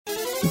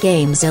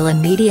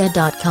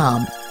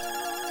GameZillaMedia.com.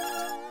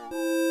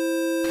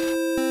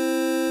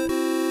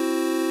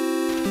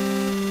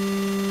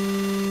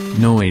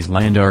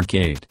 Noiseland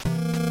Arcade.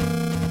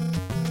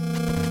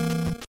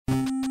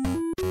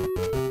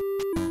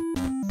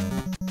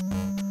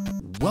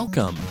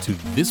 Welcome to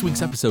this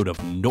week's episode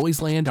of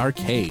Noiseland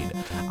Arcade.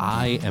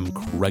 I am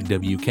Craig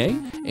WK,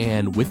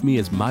 and with me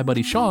is my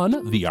buddy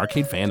Sean, the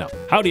Arcade Phantom.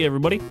 Howdy,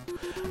 everybody.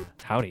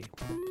 Howdy.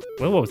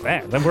 Well, what was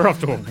that? Then we're off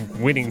to a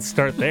winning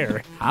start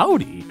there.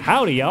 Howdy.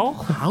 Howdy, y'all.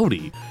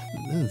 Howdy.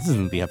 This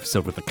isn't the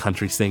episode with the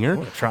country singer. I'm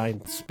going to try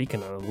and speak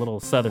in a little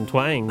southern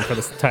twang for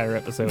this entire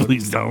episode.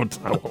 Please don't.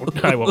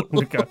 I won't.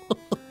 Okay.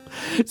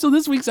 So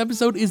this week's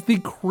episode is the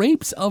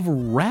Crepes of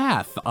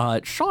Wrath.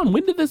 Sean,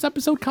 when did this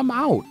episode come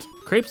out?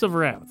 Crepes of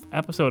Wrath,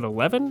 episode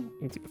 11.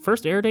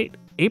 First air date,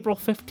 April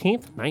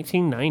 15th,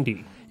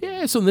 1990.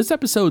 Yeah, so in this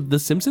episode, the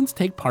Simpsons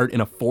take part in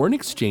a foreign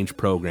exchange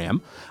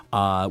program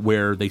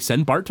where they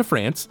send Bart to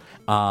France,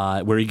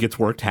 where he gets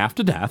worked half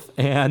to death,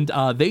 and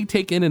they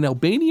take in an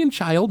Albanian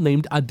child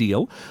named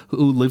Adil,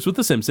 who lives with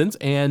the Simpsons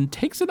and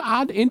takes an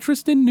odd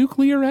interest in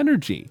nuclear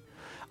energy.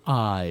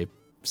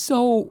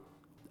 So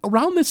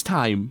around this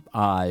time,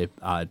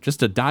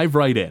 just to dive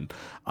right in,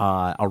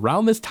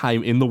 around this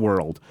time in the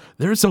world,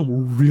 there's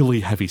some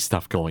really heavy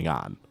stuff going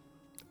on.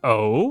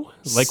 Oh?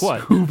 Like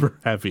what? Super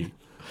heavy.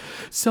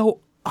 So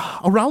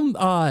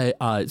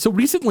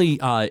recently,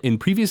 in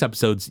previous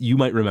episodes, you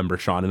might remember,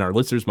 Sean, and our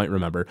listeners might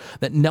remember,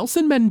 that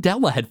Nelson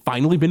Mandela had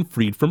finally been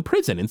freed from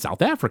prison in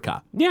South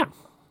Africa. Yeah.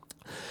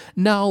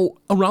 Now,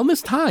 around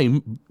this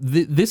time,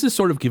 this is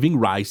sort of giving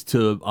rise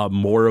to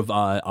more of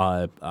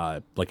an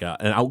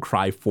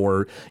outcry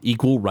for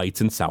equal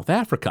rights in South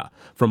Africa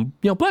from,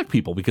 black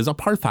people, because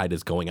apartheid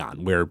is going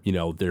on, where,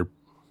 they've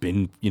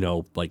been,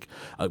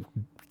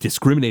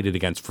 discriminated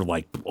against for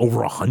over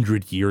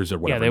 100 years or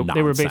whatever. Yeah,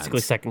 they were basically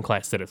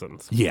second-class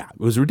citizens. Yeah, it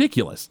was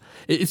ridiculous,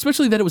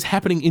 especially that it was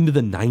happening into the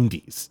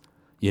 90s,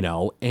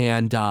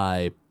 and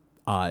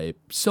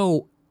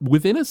so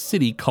within a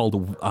city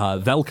called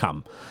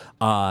Welkom,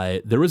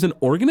 there was an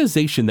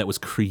organization that was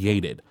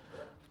created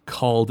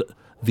called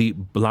the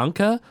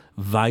Blanke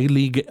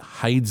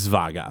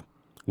Veiligheidswagen,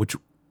 which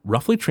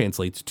roughly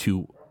translates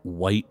to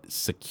White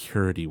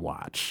Security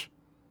Watch.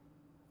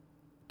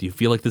 Do you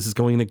feel like this is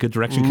going in a good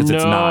direction? Because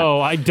it's not.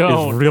 No, I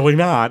don't. It's really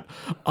not.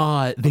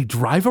 They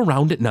drive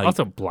around at night.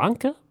 Also,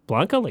 Blanca?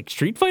 Blanca, like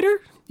Street Fighter?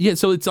 Yeah,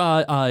 so it's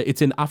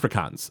in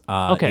Afrikaans.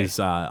 Okay. Is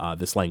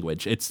this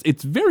language?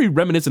 It's very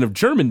reminiscent of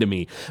German to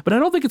me, but I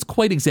don't think it's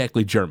quite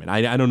exactly German.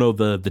 I don't know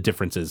the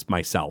differences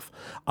myself.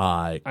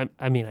 I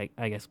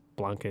guess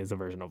Blanca is a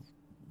version of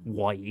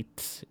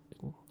white.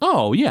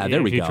 Oh yeah,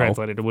 there we go. If you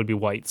translate it would be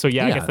white. So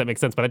yeah, I guess that makes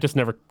sense. But I just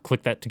never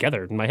clicked that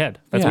together in my head.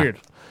 That's weird.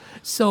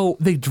 So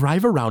they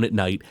drive around at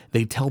night.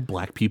 They tell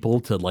black people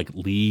to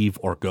leave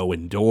or go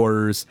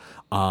indoors.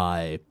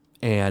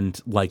 And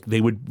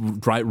they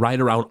would ride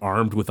around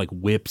armed with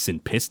whips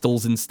and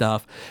pistols and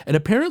stuff. And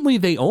apparently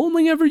they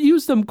only ever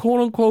use them,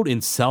 quote unquote,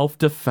 in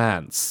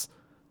self-defense.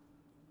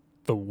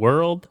 The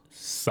world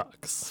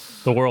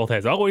sucks. The world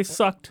has always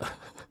sucked.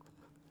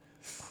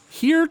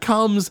 Here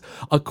comes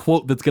a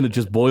quote that's going to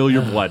just boil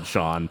your blood,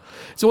 Sean.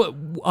 So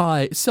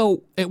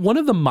at one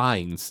of the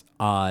mines,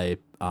 they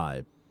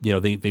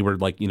were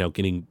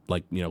getting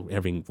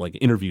having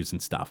interviews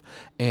and stuff,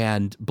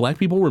 and black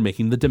people were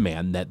making the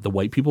demand that the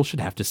white people should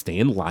have to stay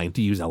in line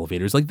to use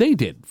elevators like they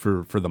did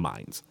for the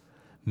mines.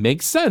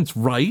 Makes sense,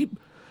 right?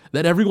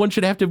 That everyone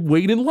should have to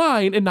wait in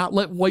line and not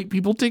let white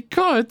people take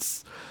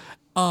cuts.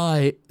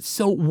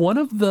 So one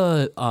of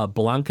the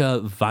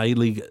Blanke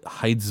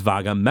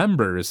Veiligheidswagen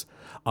members,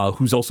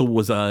 who's also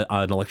was an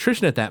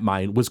electrician at that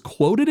mine, was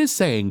quoted as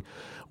saying,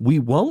 "We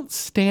won't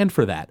stand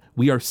for that.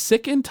 We are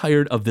sick and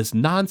tired of this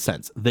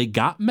nonsense. They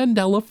got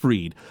Mandela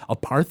freed.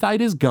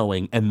 Apartheid is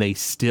going, and they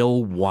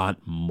still want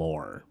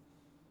more."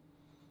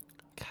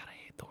 God, I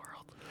hate the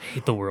world. I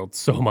hate the world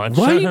so much.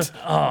 Right?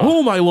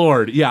 Oh my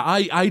Lord. Yeah,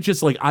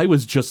 I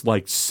was just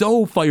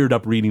so fired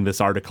up reading this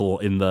article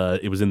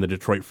it was in the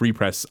Detroit Free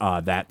Press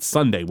that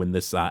Sunday when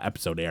this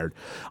episode aired.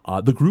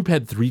 The group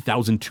had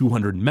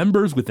 3,200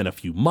 members within a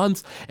few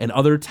months, and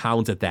other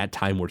towns at that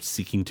time were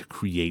seeking to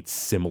create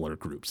similar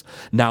groups.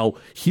 Now,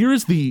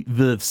 here's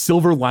the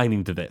silver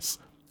lining to this.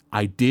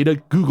 I did a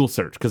Google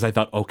search because I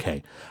thought,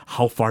 okay,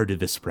 how far did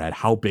this spread?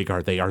 How big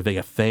are they? Are they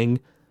a thing?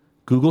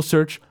 Google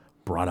search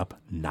brought up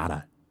not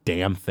a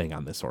damn thing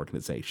on this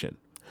organization.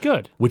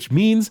 Good. Which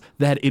means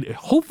that it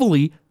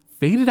hopefully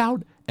faded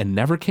out and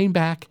never came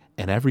back,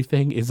 and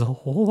everything is a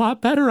whole lot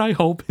better, I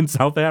hope, in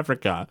South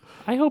Africa.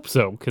 I hope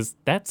so, because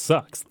that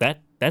sucks.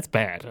 That's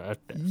bad.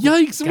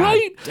 Yikes, God.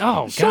 right?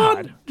 Oh, Sean,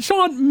 God.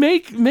 Sean,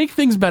 make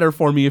things better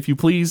for me, if you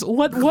please.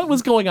 What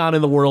was going on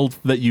in the world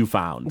that you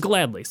found?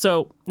 Gladly.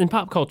 So, in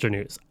pop culture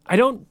news, I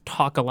don't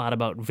talk a lot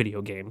about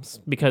video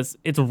games because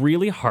it's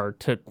really hard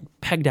to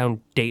peg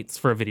down dates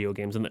for video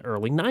games in the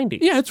early 90s.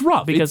 Yeah, it's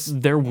rough. Because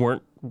there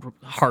weren't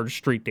hard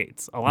street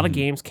dates. A lot of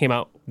games came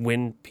out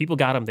when people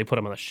got them, they put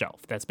them on the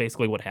shelf. That's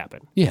basically what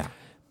happened. Yeah.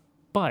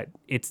 But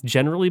it's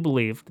generally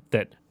believed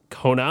that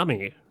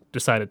Konami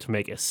decided to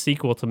make a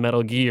sequel to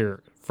Metal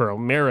Gear for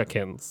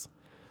Americans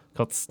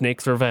called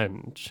Snake's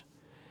Revenge,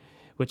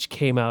 which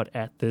came out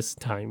at this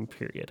time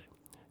period.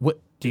 What?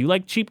 Do you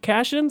like cheap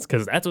cash-ins?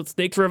 Because that's what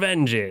Snake's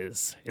Revenge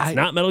is. It's I-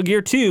 not Metal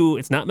Gear 2.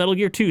 It's not Metal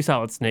Gear 2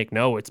 Solid Snake.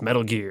 No, it's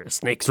Metal Gear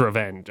Snake's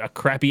Revenge, a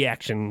crappy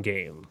action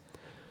game.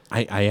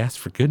 I asked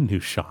for good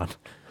news, Sean.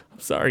 I'm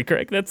sorry,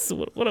 Craig. That's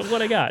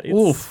what I got.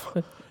 Oof.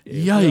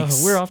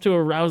 Yikes. We're off to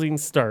a rousing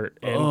start.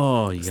 And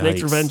Oh, Snake's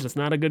yikes. Revenge is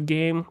not a good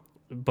game,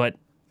 but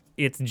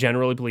it's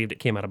generally believed it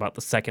came out about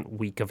the second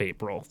week of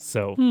April.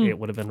 So it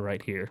would have been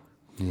right here.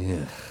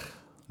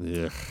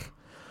 Ugh.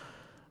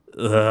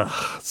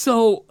 Ugh.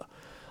 So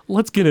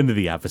let's get into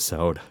the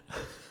episode.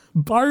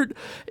 Bart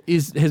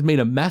has made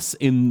a mess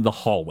in the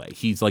hallway.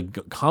 He's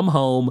like come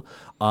home.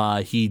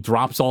 He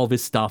drops all of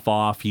his stuff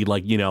off. He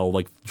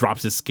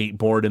drops his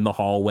skateboard in the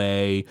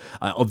hallway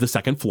of the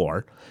second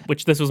floor.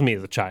 Which this was me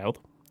as a child.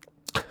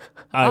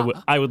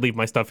 I would leave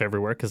my stuff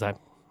everywhere because I'm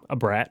a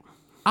brat.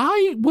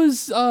 I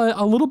was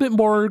a little bit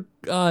more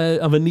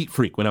of a neat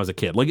freak when I was a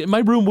kid. Like my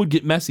room would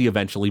get messy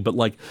eventually, but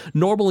like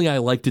normally I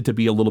liked it to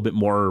be a little bit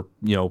more,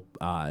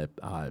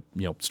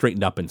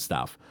 straightened up and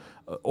stuff.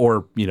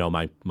 Or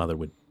my mother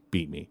would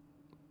beat me.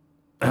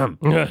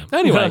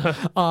 Anyway,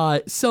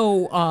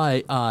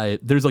 so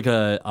there's like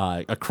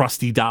a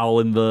crusty dowel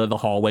in the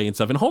hallway and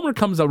stuff, and Homer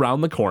comes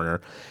around the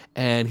corner,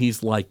 and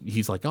he's like,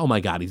 oh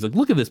my god, he's like,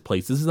 look at this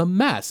place, this is a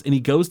mess, and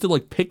he goes to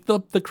like pick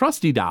the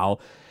crusty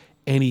dowel,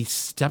 and he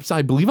steps,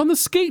 I believe, on the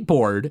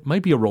skateboard. It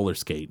might be a roller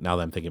skate now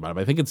that I'm thinking about it,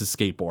 but I think it's a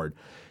skateboard.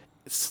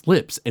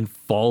 Slips and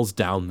falls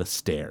down the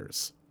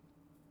stairs.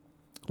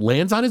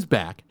 Lands on his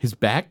back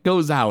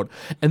goes out,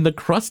 and the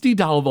crusty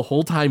dowel the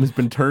whole time has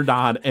been turned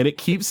on, and it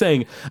keeps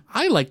saying,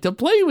 I like to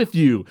play with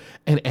you.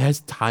 And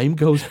as time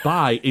goes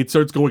by, it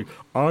starts going,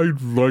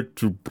 I'd like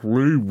to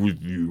play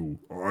with you.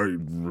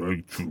 I'd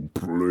like to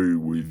play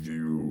with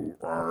you.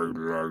 I'd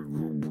like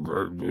to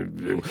play with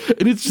you.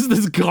 And it's just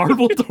this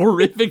garbled,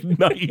 horrific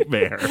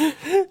nightmare.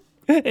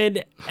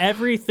 And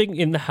everything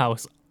in the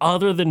house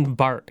other than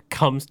Bart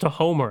comes to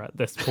Homer at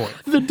this point.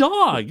 The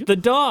dog. The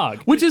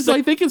dog. Which is,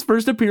 I think, his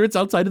first appearance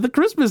outside of the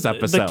Christmas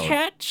episode. The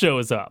cat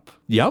shows up.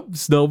 Yep,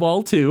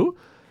 Snowball too.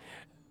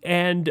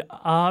 And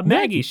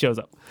Maggie shows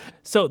up.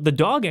 So the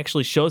dog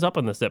actually shows up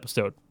on this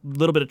episode. A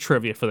little bit of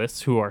trivia for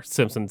this, who are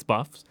Simpsons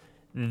buffs.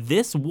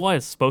 This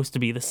was supposed to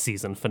be the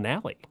season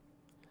finale.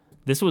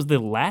 This was the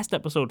last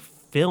episode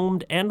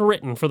filmed and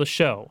written for the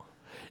show.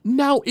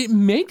 Now, it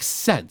makes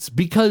sense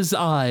because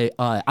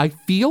I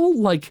feel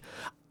like,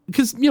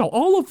 because,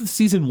 all of the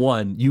season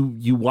one,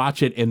 you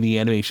watch it and the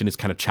animation is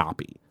kind of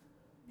choppy.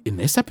 In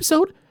this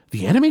episode,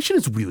 the animation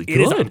is really good.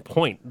 It is on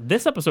point.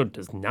 This episode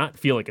does not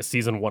feel like a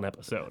season one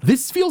episode.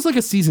 This feels like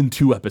a season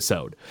 2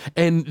 episode.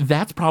 And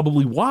that's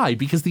probably why,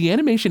 because the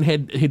animation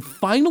had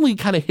finally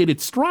kind of hit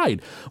its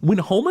stride. When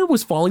Homer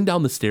was falling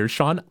down the stairs,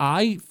 Sean,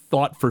 I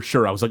thought for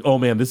sure, I was like, oh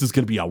man, this is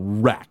going to be a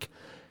wreck.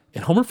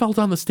 And Homer fell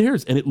down the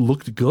stairs, and it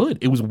looked good.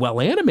 It was well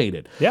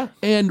animated. Yeah.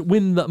 And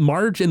when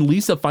Marge and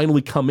Lisa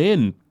finally come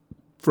in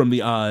from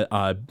the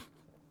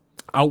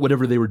out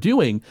whatever they were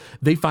doing,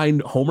 they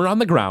find Homer on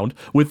the ground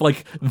with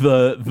like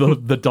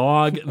the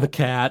dog, the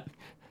cat,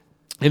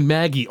 and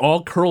Maggie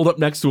all curled up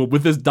next to him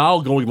with this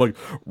doll going like,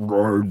 I'd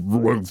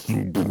like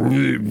to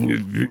play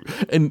with you.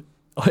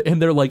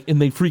 And they're like,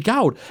 and they freak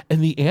out,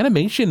 and the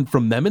animation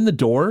from them in the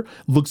door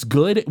looks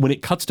good. When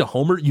it cuts to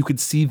Homer, you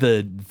could see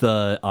the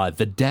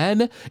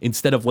den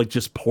instead of like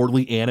just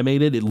poorly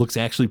animated. It looks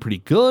actually pretty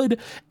good,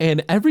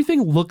 and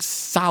everything looks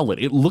solid.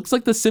 It looks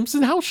like the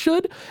Simpson house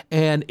should,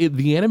 and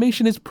the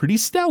animation is pretty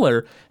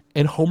stellar.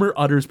 And Homer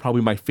utters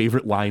probably my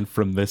favorite line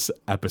from this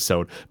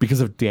episode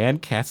because of Dan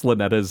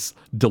Castellaneta's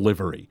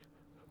delivery.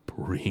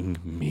 Bring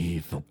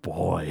me the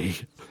boy.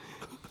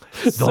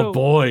 The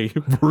boy,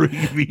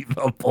 bring me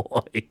the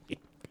boy.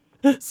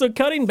 So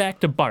cutting back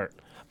to Bart.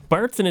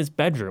 Bart's in his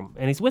bedroom,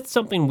 and he's with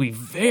something we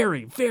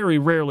very, very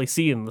rarely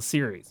see in the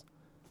series.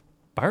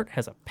 Bart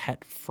has a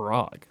pet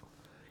frog.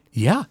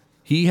 Yeah,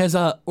 he has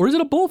or is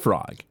it a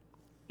bullfrog?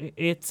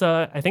 It's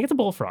I think it's a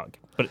bullfrog,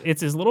 but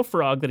it's his little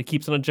frog that he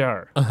keeps in a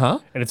jar. Uh-huh.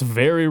 And it's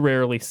very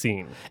rarely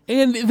seen.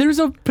 And there's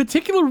a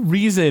particular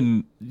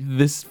reason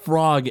this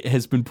frog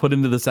has been put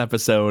into this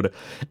episode,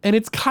 and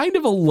it's kind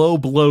of a low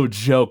blow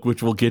joke,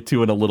 which we'll get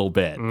to in a little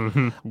bit.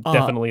 Mm-hmm.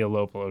 Definitely a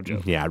low blow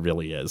joke. Yeah, it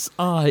really is.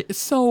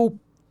 So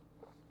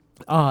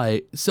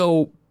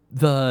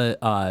the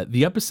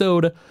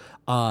episode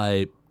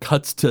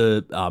cuts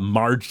to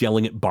Marge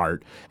yelling at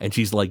Bart, and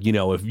she's like,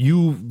 if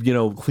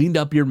you cleaned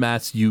up your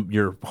mess,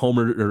 your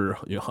Homer or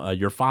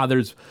your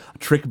father's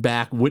trick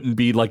back wouldn't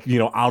be like,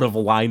 out of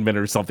alignment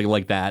or something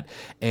like that.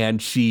 And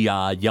she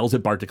yells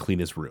at Bart to clean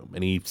his room,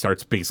 and he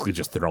starts basically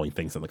just throwing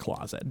things in the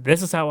closet.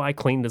 This is how I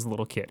cleaned as a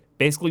little kid.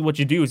 Basically what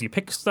you do is you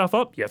pick stuff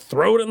up, you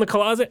throw it in the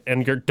closet,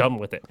 and you're done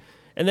with it.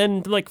 And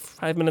then like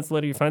 5 minutes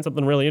later, you find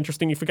something really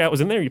interesting you forgot was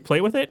in there, you play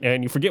with it,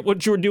 and you forget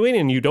what you were doing,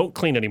 and you don't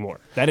clean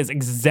anymore. That is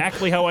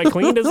exactly how I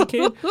cleaned as a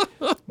kid.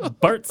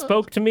 Bart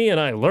spoke to me,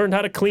 and I learned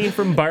how to clean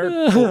from Bart,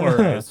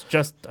 or I was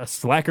just a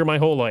slacker my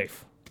whole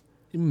life.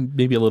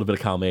 maybe a little bit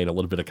of column A and a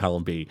little bit of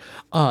column B.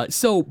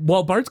 So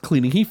while Bart's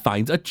cleaning, he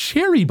finds a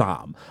cherry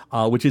bomb,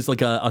 which is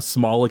like a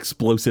small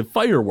explosive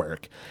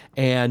firework.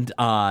 And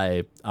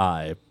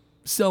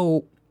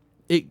so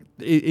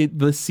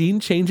the scene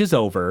changes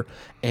over,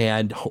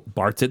 and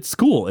Bart's at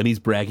school, and he's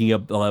bragging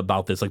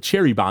about this like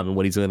cherry bomb and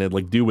what he's going to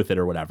like do with it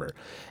or whatever.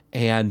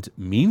 And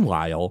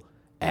meanwhile,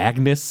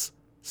 Agnes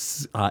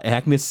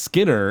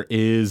Skinner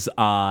is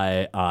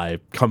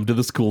come to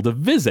the school to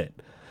visit.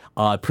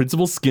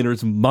 Principal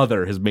Skinner's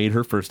mother has made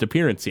her first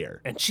appearance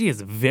here. And she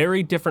is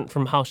very different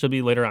from how she'll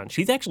be later on.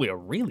 She's actually a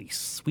really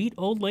sweet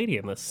old lady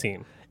in this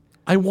scene.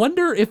 I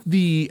wonder if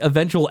the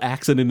eventual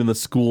accident in the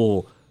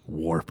school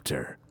warped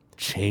her,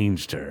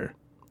 changed her.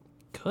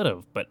 Could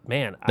have, but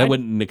man. That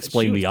wouldn't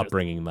explain the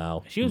upbringing,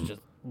 though. She was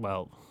just,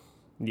 well,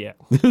 yeah.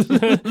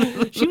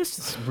 She was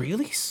just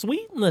really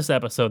sweet in this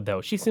episode,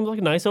 though. She seems like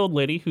a nice old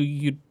lady who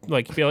you'd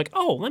like be like,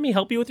 oh, let me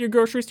help you with your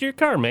groceries to your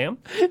car, ma'am.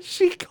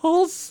 She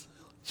calls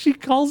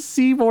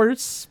Seymour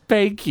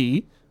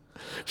Spanky.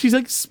 She's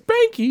like,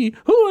 Spanky,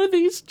 who are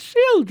these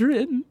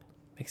children?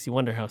 Makes you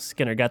wonder how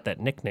Skinner got that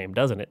nickname,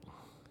 doesn't it?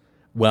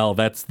 Well,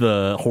 that's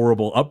the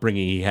horrible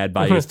upbringing he had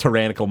by his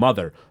tyrannical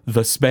mother,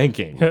 the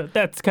spanking.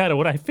 That's kind of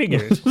what I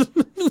figured.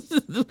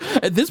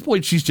 At this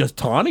point, she's just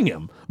taunting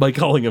him by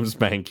calling him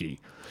Spanky.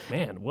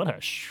 Man, what a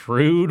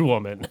shrewd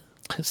woman.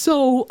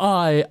 So,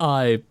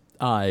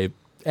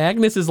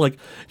 Agnes is like,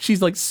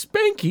 she's like,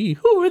 Spanky,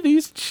 who are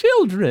these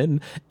children?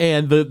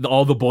 And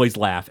all the boys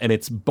laugh, and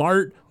it's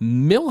Bart,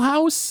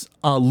 Milhouse,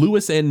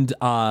 Lewis, and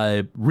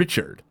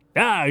Richard.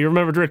 Ah, you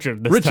remembered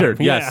Richard this Richard,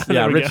 time. yes.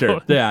 Yeah,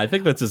 Richard. Go. Yeah, I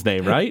think that's his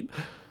name, right?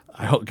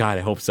 I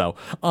hope so.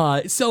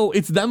 So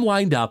it's them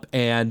lined up,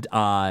 and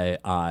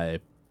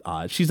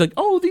she's like,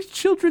 "Oh, these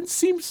children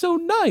seem so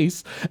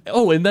nice."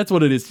 Oh, and that's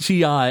what it is.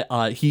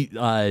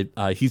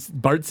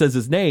 Bart says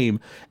his name,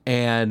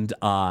 and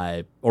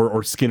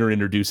or Skinner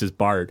introduces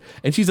Bart,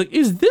 and she's like,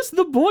 "Is this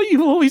the boy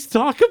you always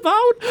talk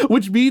about?"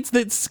 Which means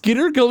that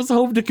Skinner goes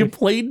home to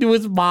complain to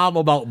his mom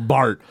about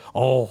Bart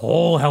a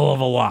whole hell of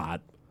a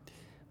lot.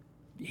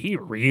 He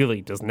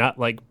really does not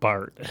like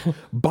Bart.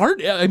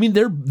 Bart, I mean,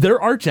 they're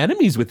arch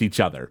enemies with each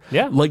other.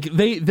 Yeah. Like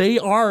they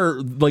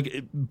are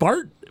like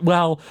Bart.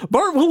 Well,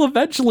 Bart will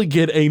eventually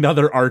get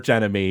another arch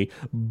enemy,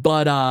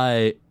 but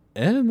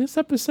in this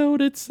episode,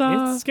 it's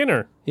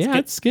Skinner. Yeah,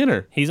 it's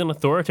Skinner. He's an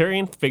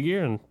authoritarian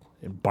figure, and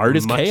Bart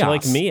is much chaos.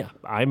 like me.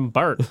 I'm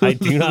Bart. I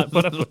do not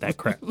put up with that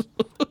crap.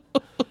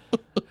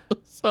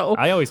 So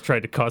I always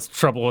tried to cause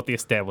trouble with the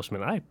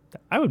establishment.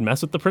 I would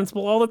mess with the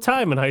principal all the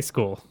time in high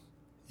school.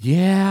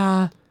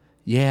 Yeah.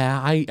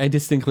 I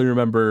distinctly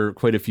remember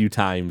quite a few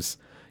times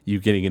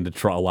you getting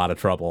into a lot of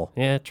trouble.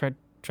 Yeah, tried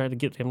to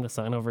get him to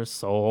sign over his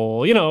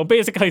soul. You know,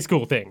 basic high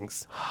school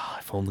things.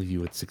 If only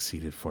you had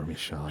succeeded for me,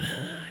 Sean.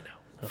 I know.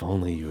 If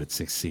only you had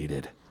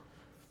succeeded.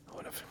 I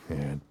would have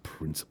had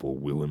Principal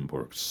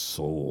Willenberg's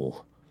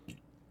soul.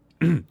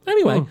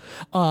 Anyway,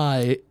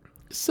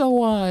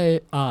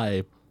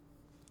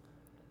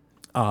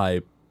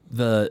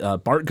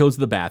 Bart goes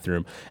to the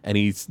bathroom, and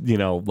he's,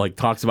 like,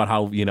 talks about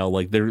how,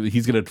 like,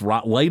 he's going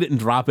to light it and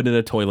drop it in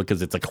a toilet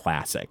because it's a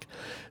classic.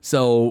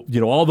 So,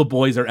 all the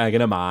boys are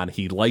egging him on.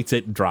 He lights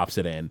it and drops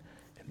it in.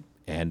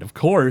 And, of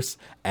course,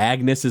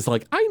 Agnes is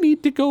like, I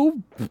need to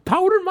go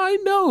powder my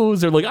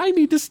nose, or, like, I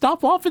need to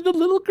stop off in the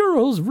little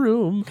girl's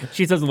room.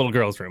 She says the little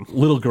girl's room.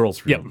 Little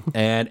girl's room. Yep.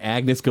 And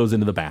Agnes goes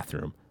into the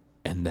bathroom,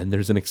 and then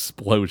there's an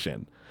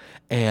explosion.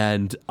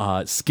 And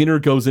Skinner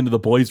goes into the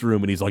boys'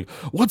 room, and he's like,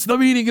 what's the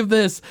meaning of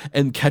this?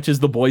 And catches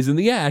the boys in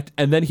the act.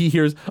 And then he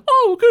hears,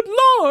 oh, good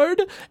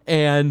Lord.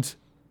 And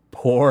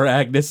poor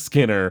Agnes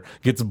Skinner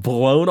gets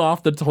blown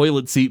off the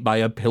toilet seat by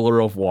a pillar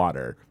of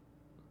water.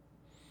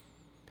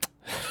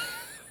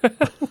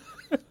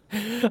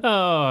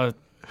 Oh,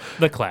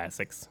 the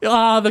classics.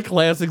 The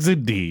classics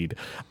indeed.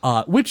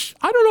 Which,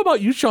 I don't know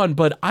about you, Sean,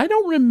 but I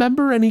don't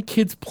remember any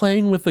kids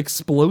playing with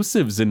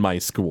explosives in my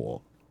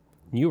school.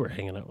 You were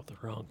hanging out with the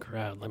wrong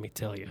crowd, let me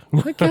tell you.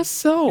 I guess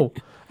so.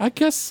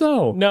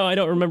 No, I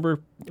don't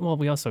remember. Well,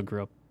 we also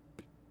grew up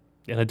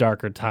in a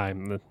darker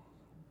time than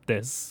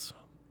this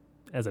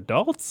as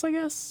adults, I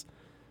guess.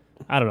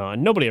 I don't know.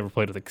 Nobody ever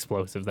played with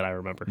explosives that I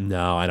remember.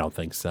 No, I don't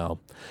think so.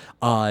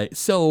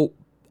 So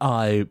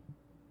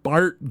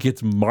Bart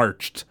gets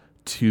marched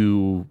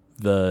to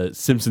the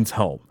Simpsons'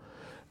 home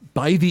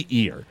by the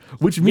ear,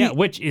 which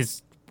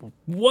is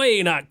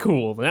way not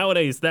cool.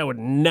 Nowadays, that would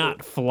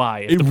not fly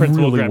if the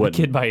principal really grabbed wouldn't.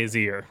 a kid by his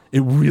ear. It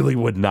really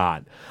would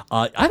not.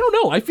 I don't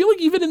know. I feel like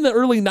even in the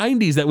early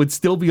 90s, that would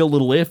still be a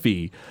little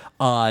iffy.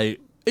 And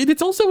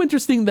it's also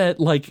interesting that,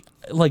 like,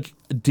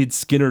 did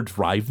Skinner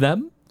drive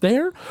them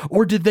there?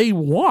 Or did they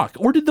walk?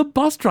 Or did the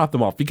bus drop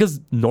them off?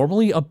 Because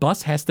normally a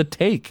bus has to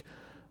take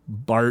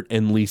Bart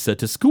and Lisa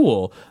to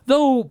school.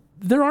 Though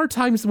there are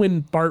times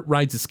when Bart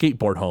rides a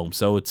skateboard home,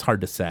 so it's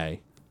hard to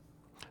say.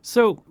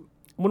 So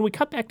when we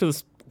cut back to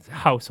this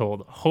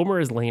household, Homer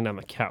is laying on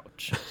the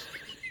couch.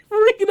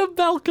 Ringing a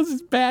bell because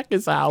his back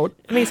is out.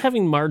 And he's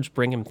having Marge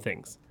bring him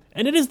things.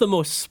 And it is the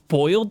most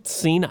spoiled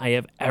scene I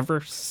have ever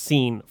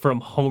seen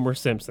from Homer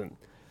Simpson.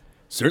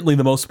 Certainly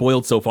the most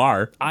spoiled so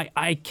far.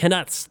 I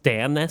cannot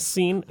stand this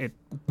scene. It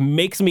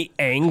makes me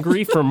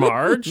angry for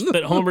Marge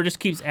that Homer just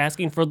keeps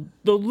asking for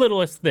the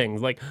littlest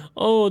things. Like,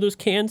 oh, those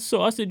canned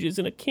sausages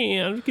in a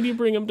can. Can you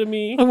bring them to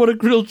me? I want a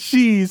grilled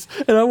cheese,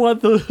 and I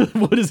want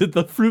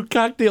the fruit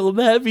cocktail and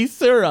the heavy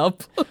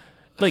syrup.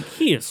 Like,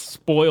 he is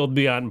spoiled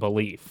beyond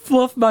belief.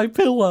 Fluff my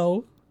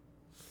pillow.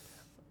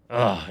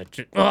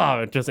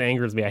 It just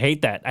angers me. I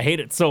hate that. I hate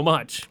it so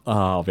much.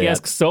 Oh, man. He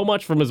asks so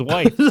much from his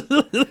wife.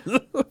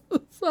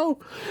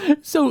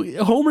 So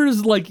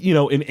Homer's like,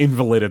 an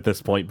invalid at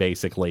this point,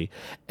 basically.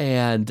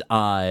 And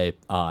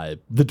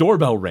the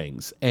doorbell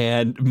rings,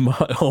 and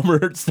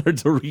Homer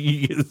starts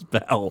ringing his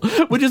bell,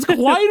 which is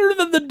quieter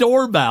than the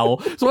doorbell.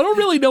 So I don't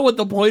really know what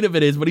the point of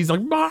it is, but he's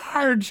like,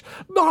 Marge,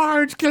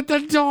 get the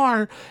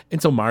door. And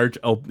so Marge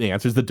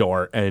answers the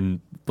door,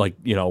 and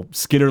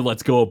Skinner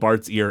lets go of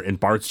Bart's ear, and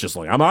Bart's just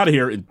like, I'm out of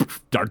here, and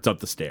darts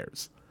up the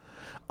stairs.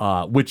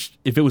 Which,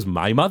 if it was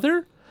my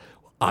mother,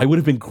 I would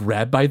have been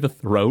grabbed by the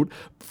throat,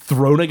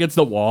 thrown against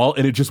the wall,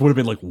 and it just would have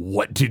been like,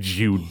 what did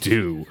you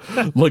do?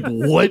 Like,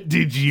 what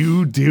did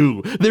you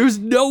do? There's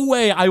no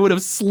way I would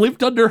have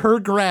slipped under her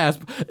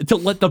grasp to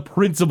let the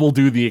principal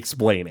do the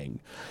explaining.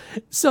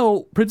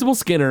 So Principal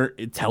Skinner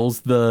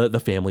tells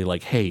the family,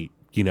 like, hey,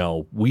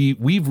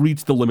 we've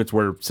reached the limits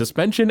where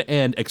suspension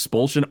and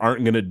expulsion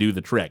aren't going to do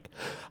the trick.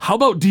 How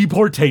about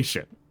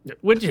deportation?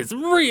 Which is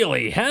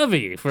really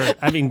heavy geez.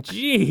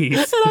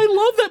 And I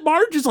love that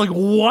Marge is like,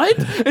 what?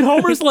 And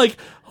Homer's like,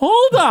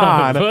 hold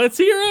on. Let's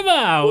hear him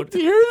out.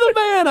 Hear the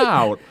man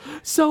out.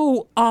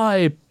 So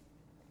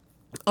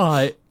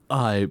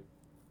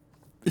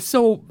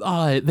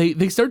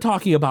they start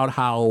talking about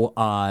how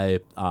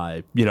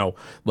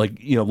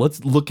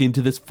let's look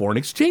into this foreign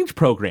exchange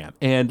program.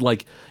 And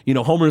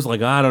Homer's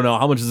like, I don't know,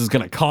 how much is this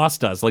gonna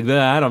cost us? Like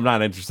that, I'm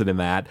not interested in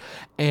that.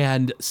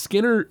 And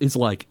Skinner is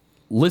like,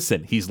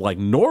 listen, he's like,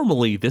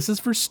 normally this is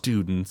for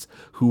students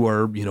who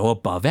are,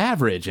 above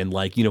average and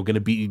going to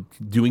be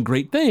doing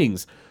great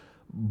things,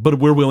 but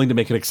we're willing to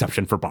make an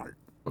exception for Bart.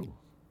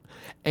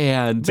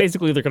 And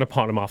basically they're going to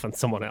pawn him off on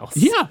someone else.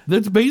 Yeah,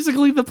 that's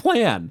basically the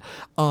plan.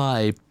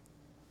 Marge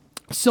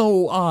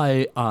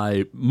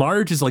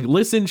is like,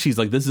 listen, she's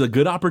like, this is a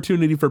good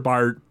opportunity for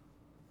Bart,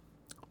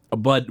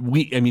 but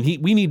we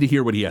need to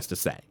hear what he has to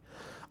say.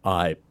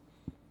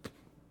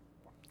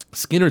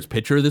 Skinner's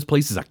picture of this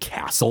place is a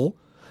castle.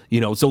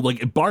 So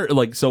Bart,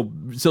 so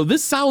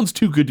this sounds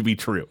too good to be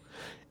true,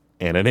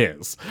 and it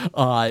is.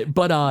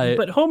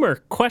 But Homer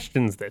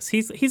questions this.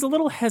 He's a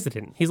little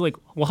hesitant. He's like,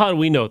 well, how do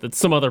we know that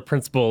some other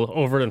principal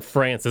over in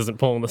France isn't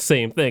pulling the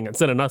same thing and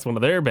sending us one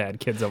of their bad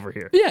kids over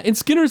here? Yeah, and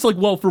Skinner's like,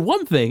 well, for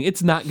one thing,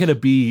 it's not going to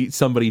be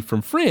somebody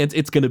from France.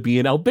 It's going to be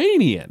an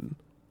Albanian.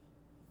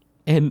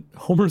 And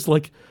Homer's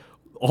like,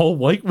 all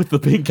white with the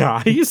pink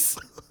eyes,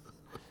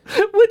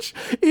 which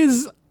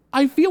is,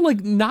 I feel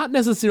like, not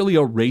necessarily a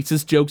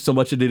racist joke so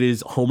much as it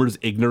is Homer's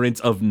ignorance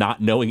of not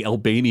knowing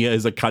Albania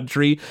is a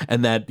country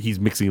and that he's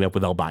mixing it up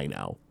with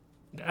albino.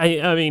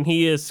 I mean,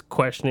 he is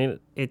questioning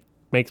it. It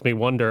makes me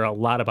wonder a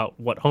lot about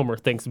what Homer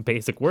thinks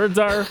basic words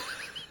are.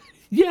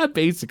 Yeah,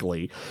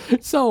 basically.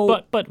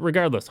 So, but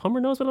regardless, Homer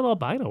knows what an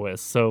albino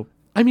is, so...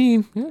 I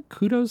mean,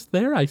 kudos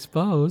there, I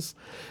suppose.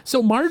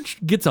 So Marge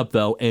gets up,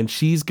 though, and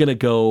she's going to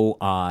go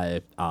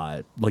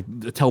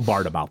tell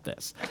Bart about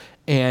this.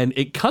 And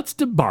it cuts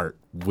to Bart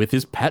with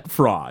his pet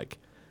frog.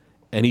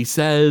 And he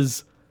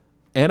says,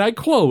 and I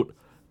quote,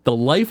 "The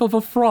life of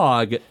a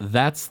frog,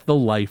 that's the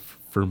life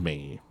for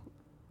me."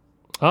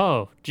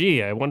 Oh,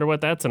 gee, I wonder what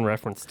that's in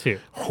reference to.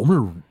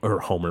 Homer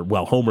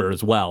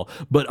as well.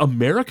 But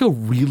America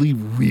really,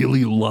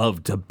 really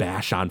loved to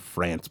bash on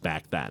France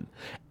back then.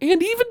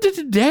 And even to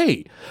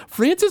today,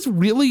 France has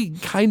really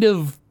kind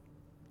of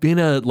been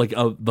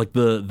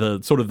the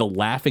sort of the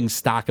laughing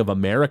stock of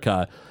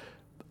America.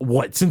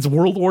 What, since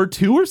World War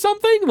II or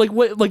something?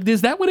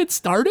 Is that when it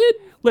started?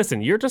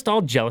 Listen, you're just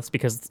all jealous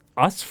because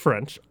us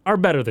French are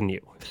better than you.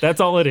 That's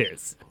all it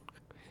is.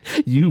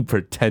 You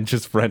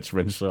pretentious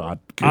Frenchman, Sean.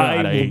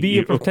 God, I will be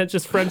a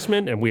pretentious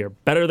Frenchman, and we are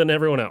better than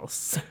everyone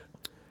else.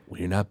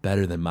 We're not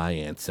better than my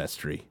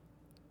ancestry.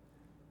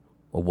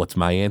 Well, what's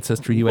my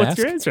ancestry, you ask? What's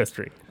your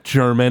ancestry?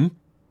 German.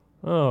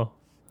 Oh.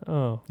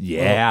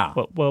 Yeah.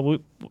 Well,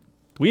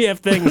 we have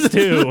things,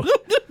 too.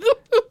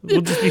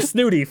 We'll just be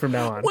snooty from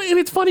now on. Well, and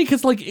it's funny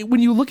because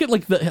when you look at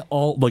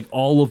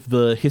all of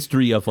the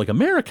history of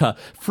America,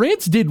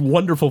 France did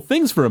wonderful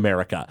things for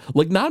America.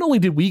 Not only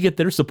did we get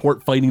their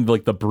support fighting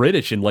the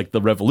British in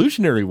the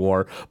Revolutionary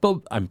War, but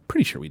I'm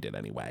pretty sure we did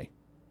anyway.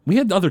 We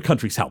had other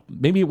countries help.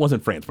 Maybe it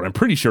wasn't France, but I'm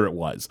pretty sure it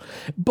was.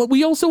 But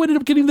we also ended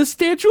up getting the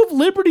Statue of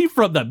Liberty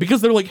from them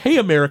because they're like, hey,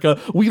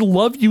 America, we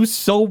love you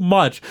so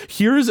much.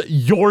 Here's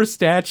your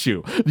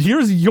statue.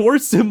 Here's your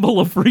symbol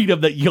of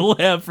freedom that you'll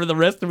have for the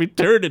rest of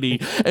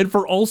eternity. And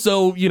for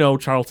also,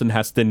 Charlton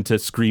Heston to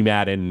scream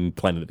at in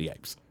Planet of the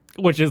Apes.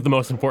 Which is the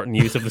most important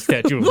use of the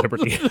Statue of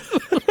Liberty.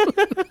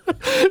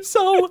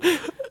 So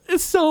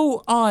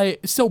So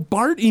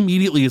Bart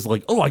immediately is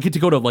like, oh, I get to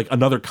go to like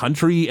another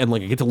country and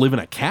like I get to live in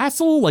a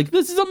castle. Like,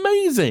 this is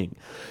amazing.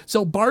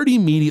 So Bart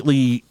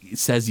immediately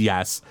says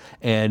yes,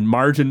 and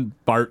Marge and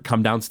Bart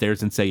come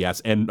downstairs and say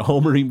yes, and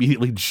Homer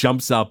immediately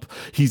jumps up.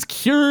 He's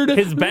cured.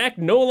 His back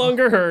no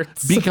longer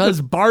hurts.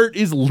 Because Bart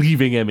is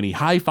leaving him, and he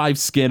high-fives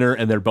Skinner,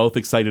 and they're both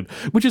excited,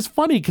 which is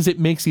funny because it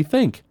makes you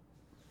think,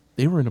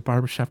 they were in a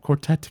barbershop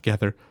quartet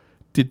together.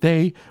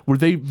 Were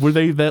they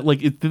that, like,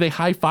 did they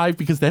high-five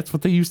because that's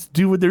what they used to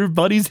do with their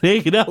buddies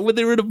hanging out when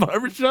they were in a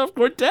barbershop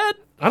quartet?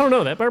 I don't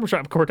know. That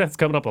barbershop quartet's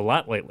coming up a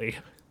lot lately.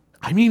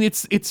 I mean,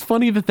 it's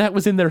funny that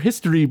was in their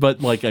history,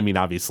 but, like, I mean,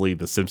 obviously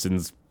the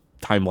Simpsons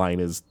timeline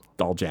is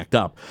all jacked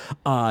up.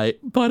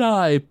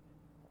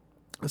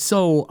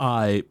 So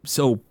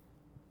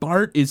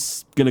Bart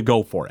is going to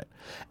go for it.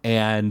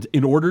 And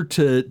in order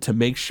to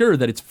make sure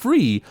that it's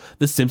free,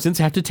 the Simpsons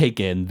have to take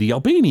in the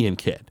Albanian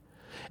kid.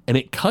 And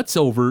it cuts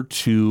over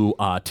to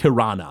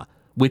Tirana,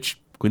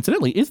 which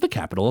coincidentally is the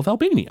capital of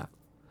Albania.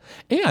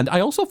 And I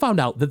also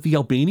found out that the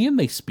Albanian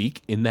they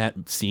speak in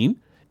that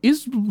scene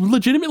is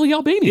legitimately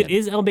Albanian. It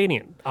is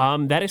Albanian.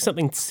 That is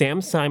something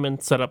Sam Simon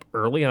set up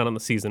early on in the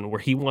season, where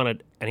he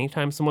wanted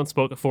anytime someone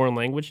spoke a foreign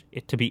language,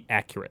 it to be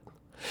accurate.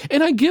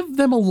 And I give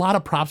them a lot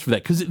of props for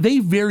that, because they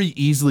very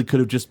easily could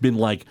have just been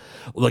like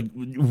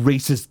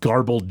racist,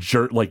 garbled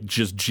jerk, like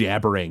just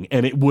jabbering,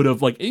 and it would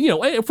have, like, you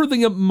know, for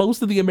the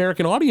most of the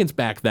American audience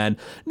back then,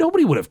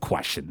 nobody would have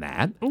questioned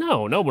that.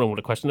 No one would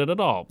have questioned it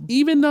at all.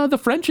 Even the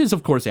French is,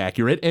 of course,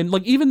 accurate, and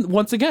like even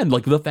once again,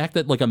 like the fact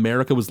that like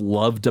America was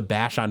loved to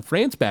bash on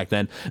France back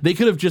then, they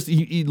could have just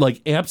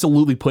like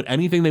absolutely put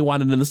anything they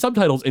wanted in the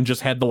subtitles and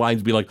just had the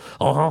lines be like,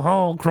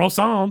 oh,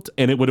 croissant,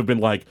 and it would have been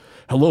like,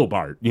 hello,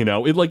 Bart, you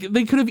know, it, like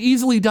they could have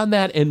easily done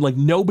that, and like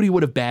nobody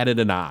would have batted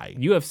an eye.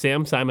 You have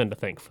Sam Simon to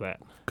thank for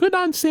that. Good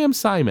on Sam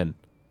Simon.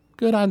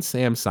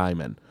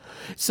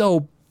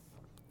 So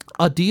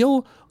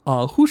Adil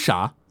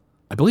Husha,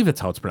 I believe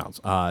that's how it's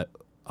pronounced.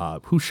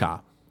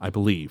 Husha, I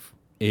believe,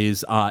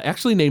 is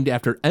actually named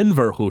after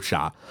Enver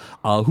Hoxha,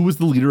 who was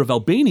the leader of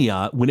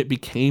Albania when it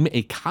became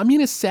a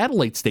communist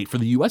satellite state for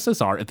the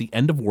USSR at the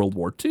end of World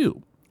War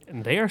II.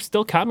 And they are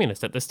still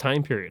communist at this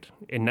time period.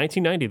 In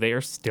 1990, they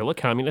are still a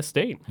communist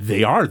state.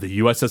 They are. The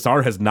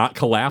USSR has not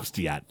collapsed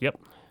yet. Yep.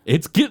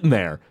 It's getting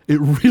there. It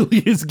really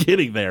is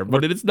getting there,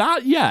 but it's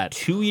not yet.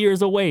 2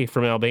 years away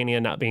from Albania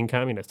not being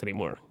communist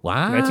anymore.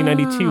 Wow.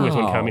 1992 is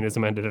when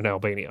communism ended in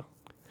Albania.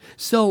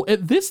 So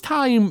at this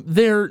time,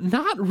 they're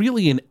not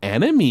really an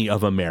enemy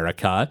of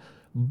America,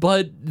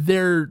 but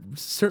they're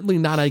certainly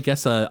not, I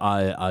guess,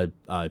 a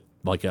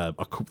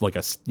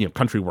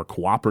country we're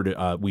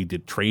cooperative, we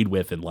did trade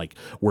with and like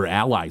we're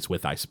allies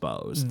with, I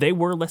suppose. They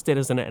were listed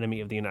as an enemy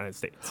of the United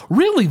States.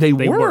 Really, they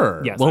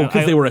were. Yes. Well,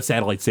 because they were a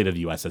satellite state of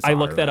the USSR. I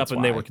looked that up, and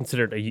why. they were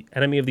considered an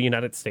enemy of the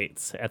United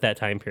States at that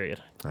time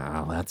period.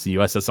 Oh, that's the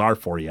USSR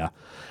for you.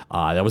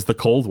 That was the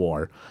Cold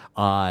War.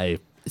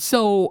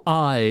 So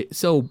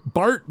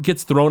Bart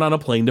gets thrown on a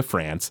plane to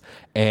France,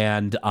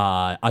 and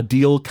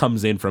Adil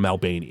comes in from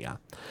Albania,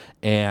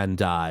 and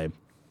while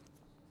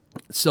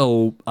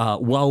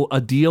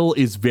Adil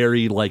is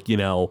very, like, you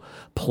know,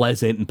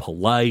 pleasant and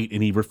polite,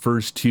 and he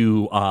refers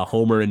to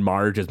Homer and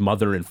Marge as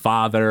mother and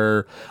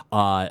father,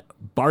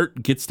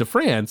 Bart gets to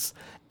France,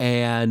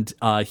 and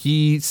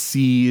he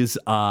sees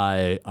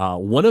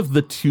one of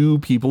the two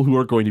people who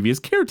are going to be his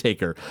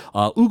caretaker,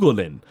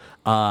 Ugolin.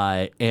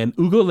 And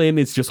Ugolin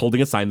is just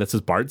holding a sign that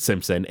says Bart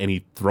Simpson, and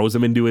he throws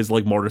him into his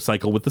like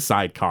motorcycle with the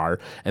sidecar,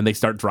 and they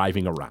start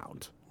driving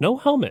around. No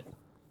helmet.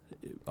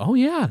 Oh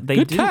yeah,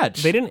 good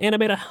catch. They didn't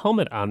animate a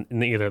helmet on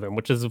in either of them,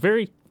 which is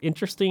very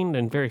interesting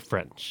and very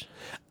French.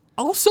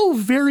 Also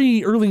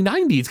very early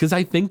 90s, because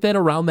I think that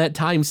around that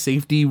time,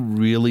 safety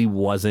really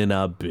wasn't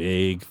a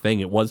big thing.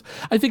 It was,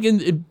 I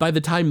think by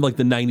the time like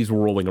the 90s were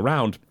rolling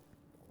around,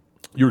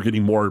 you were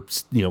getting more,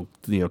 you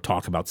know,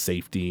 talk about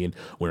safety and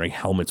wearing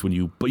helmets when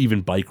you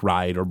even bike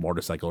ride or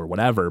motorcycle or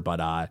whatever.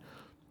 But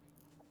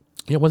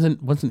it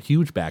wasn't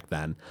huge back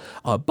then.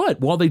 But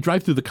while they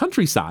drive through the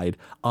countryside,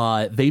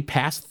 they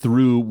pass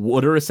through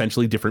what are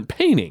essentially different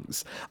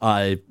paintings,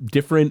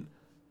 different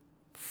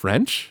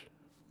French,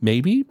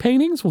 maybe,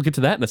 paintings. We'll get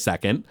to that in a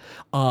second.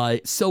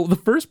 So the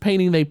first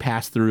painting they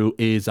pass through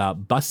is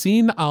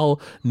Bassin al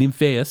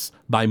Nymphaeus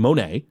by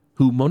Monet,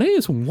 who Monet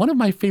is one of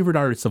my favorite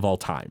artists of all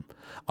time.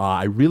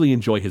 I really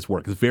enjoy his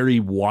work. It's very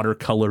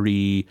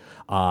watercolory,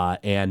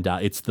 and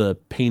it's the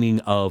painting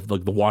of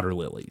the water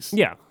lilies.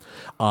 Yeah.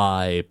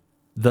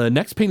 The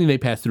next painting they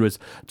pass through is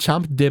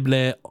Champ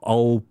d'Eble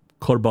au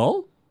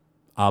Corbeau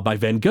by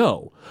Van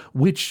Gogh,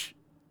 which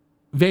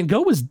Van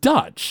Gogh was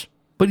Dutch,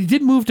 but he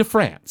did move to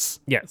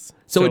France. Yes.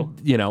 So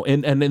you know,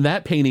 and in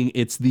that painting,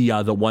 it's the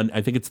one,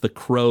 I think it's the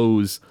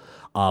crows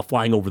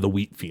flying over the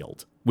wheat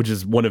field, which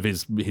is one of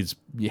his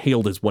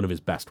hailed as one of his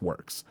best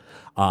works.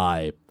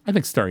 I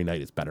think Starry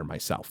Night is better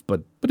myself,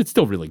 but it's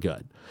still really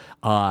good.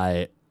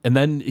 And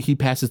then he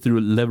passes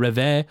through Le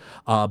Rêve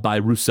by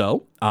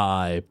Rousseau.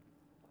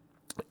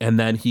 And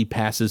then he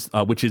passes,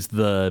 which is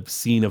the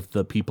scene of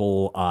the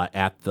people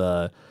at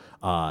the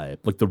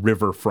like the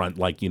riverfront,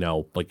 like, you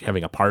know, like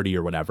having a party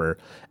or whatever.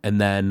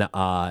 And then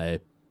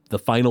the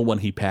final one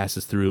he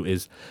passes through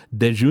is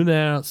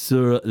Déjeuner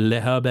sur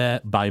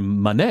l'herbe by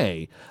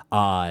Manet,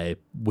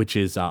 which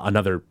is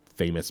another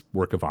famous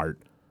work of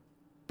art.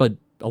 But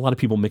a lot of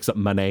people mix up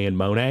Manet and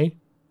Monet.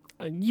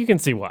 You can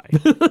see why.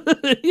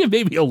 Yeah,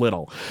 maybe a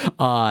little.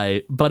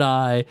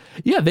 But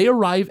yeah, they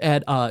arrive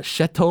at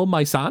Chateau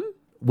Maison,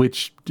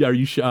 which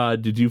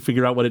did you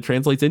figure out what it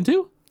translates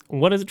into?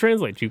 What does it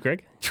translate to,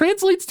 Greg?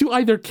 Translates to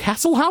either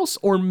castle house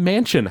or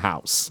mansion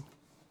house.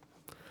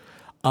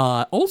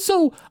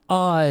 Also,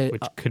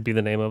 Which could be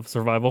the name of a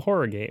survival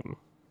horror game.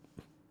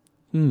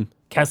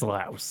 Castle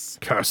House.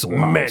 Castle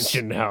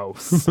Mansion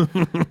House.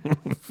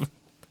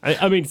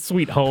 I mean,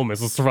 Sweet Home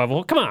is a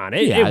survival. Come on,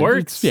 it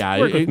works. Yeah,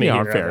 Work with me here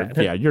on fair.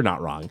 that. Yeah, you're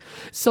not wrong.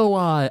 So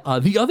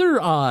the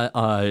other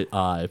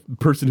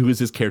person who is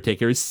his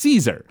caretaker is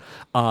Caesar,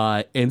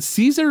 and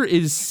Caesar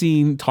is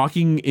seen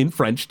talking in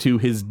French to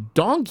his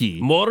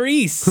donkey.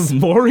 Maurice.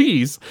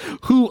 Maurice,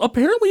 who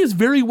apparently is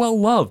very well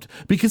loved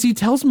because he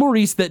tells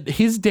Maurice that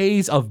his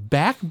days of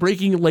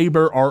back-breaking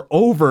labor are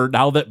over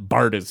now that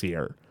Bart is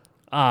here.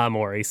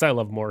 Maurice. I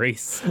love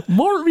Maurice.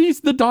 Maurice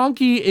the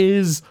donkey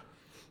is,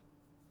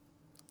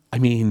 I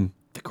mean,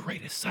 The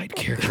greatest side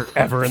character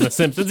ever in The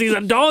Simpsons. He's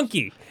a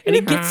donkey, and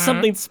he gets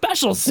something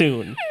special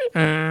soon.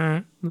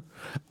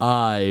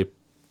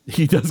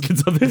 he does get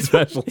something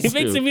special He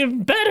makes him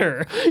even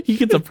better. He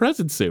gets a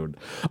present soon.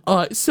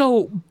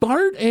 So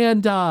Bart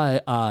and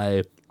Bart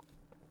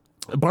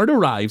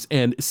arrives,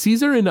 and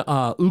Caesar and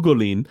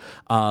Ugolin,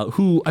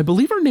 who I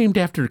believe are named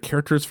after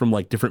characters from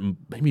like different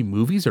maybe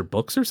movies or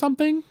books or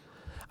something.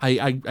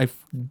 I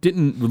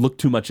didn't look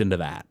too much into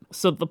that.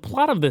 So the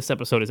plot of this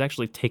episode is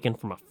actually taken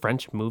from a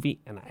French movie,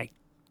 and I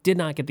did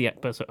not get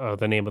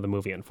the name of the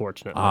movie,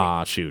 unfortunately.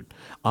 Shoot.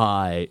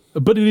 But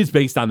it is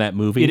based on that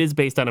movie. It is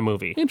based on a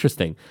movie.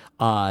 Interesting.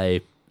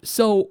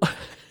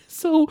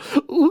 So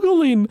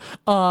Ugolin,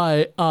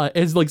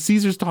 as like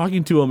Caesar's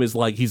talking to him, is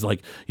like he's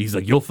like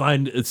you'll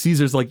find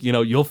Caesar's like, you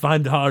know, you'll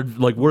find hard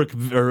like work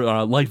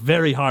or life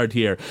very hard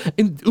here,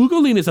 and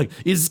Ugolin is like,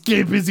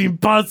 escape is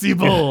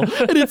impossible,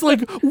 and it's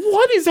like,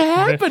 what is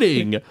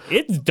happening?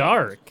 It's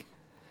dark,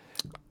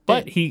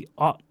 but he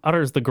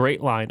utters the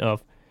great line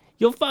of,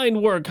 "You'll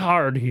find work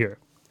hard here,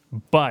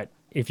 but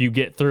if you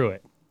get through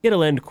it,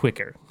 it'll end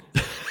quicker."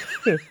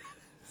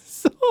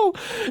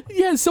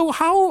 So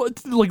how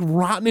like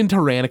rotten and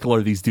tyrannical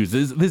are these dudes?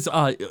 This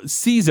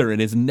Caesar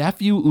and his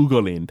nephew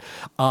Ugolin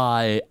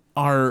are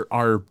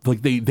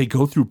like they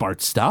go through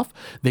Bart's stuff.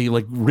 They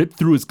like rip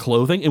through his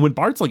clothing, and when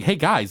Bart's like, "Hey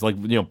guys, like,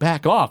 you know,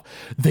 back off,"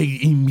 they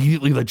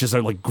immediately like just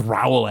are like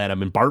growl at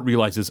him, and Bart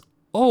realizes,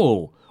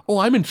 oh,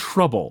 I'm in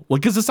trouble.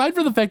 Like, because aside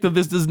from the fact that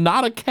this is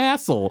not a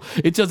castle,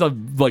 it's just a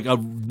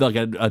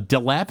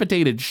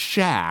dilapidated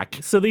shack.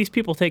 So these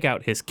people take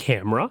out his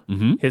camera,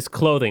 his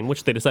clothing,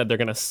 which they decide they're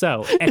going to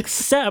sell,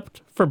 except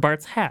for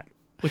Bart's hat,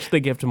 which they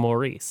give to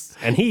Maurice.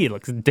 And he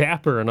looks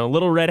dapper in a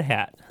little red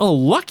hat. A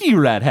lucky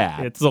red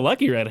hat. It's a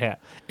lucky red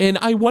hat. And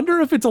I wonder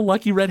if it's a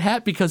lucky red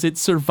hat because it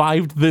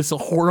survived this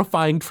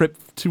horrifying trip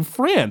to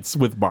France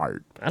with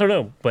Bart. I don't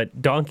know,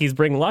 but donkeys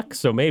bring luck,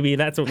 so maybe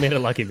that's what made it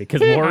lucky, because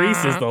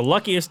Maurice is the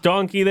luckiest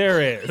donkey there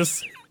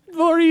is.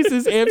 Maurice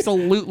is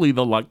absolutely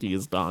the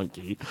luckiest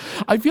donkey.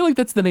 I feel like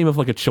that's the name of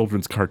like a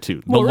children's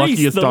cartoon.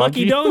 Maurice, the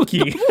lucky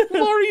donkey.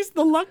 Maurice,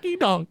 the lucky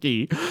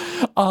donkey.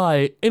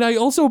 And I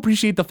also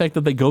appreciate the fact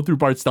that they go through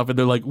Bart's stuff and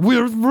they're like,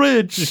 we're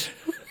rich.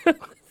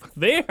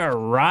 They are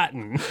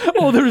rotten.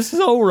 Oh, they're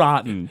so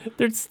rotten.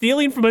 They're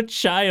stealing from a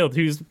child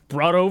who's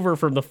brought over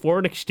from the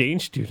foreign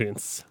exchange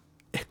students.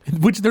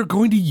 Which they're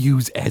going to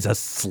use as a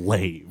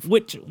slave.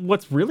 Which,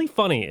 what's really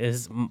funny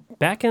is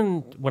back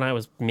in when I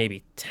was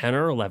maybe 10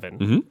 or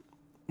 11.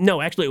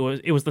 No, actually,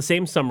 it was the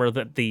same summer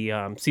that the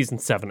season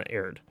 7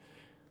 aired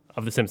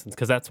of The Simpsons,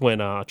 because that's when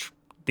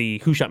the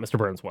Who Shot Mr.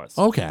 Burns was.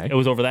 Okay. It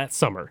was over that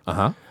summer.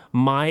 Uh-huh.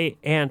 My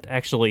aunt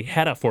actually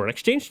had a foreign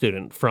exchange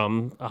student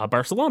from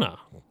Barcelona.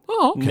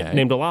 Oh, okay.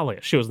 Named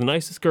Eulalia. She was the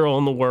nicest girl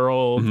in the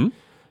world.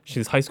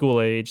 She's high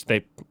school age.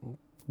 They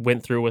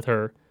went through with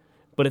her.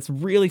 But it's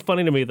really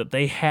funny to me that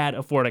they had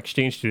a foreign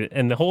exchange student.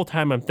 And the whole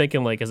time I'm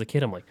thinking, like, as a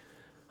kid, I'm like,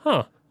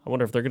 I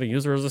wonder if they're going to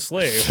use her as a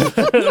slave.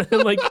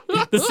 Like,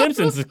 The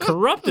Simpsons has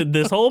corrupted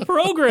this whole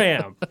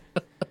program.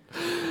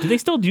 Do they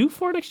still do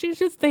foreign exchange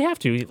students? They have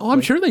to. Oh,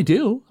 I'm sure they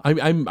do.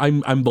 I'm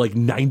like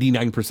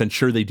 99%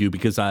 sure they do,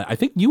 because I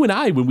think you and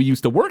I, when we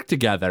used to work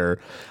together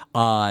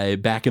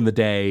back in the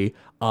day,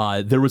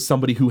 there was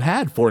somebody who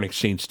had foreign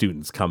exchange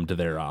students come to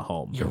their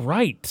home. You're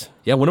right.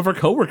 Yeah, one of our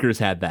coworkers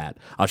had that.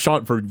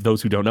 Sean, for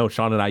those who don't know,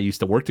 Sean and I used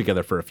to work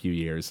together for a few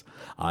years.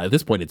 At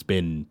this point, it's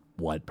been,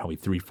 probably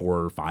 3, 4,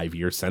 or 5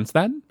 years since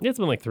then? It's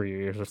been like 3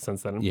 years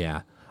since then.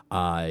 Yeah.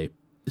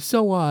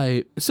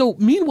 So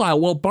meanwhile,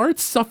 while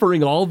Bart's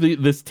suffering all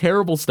this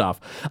terrible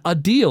stuff,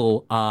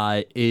 Adil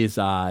is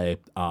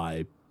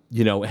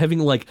having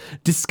like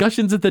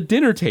discussions at the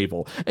dinner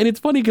table. And it's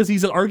funny because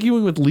he's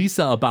arguing with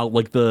Lisa about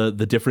like the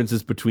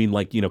differences between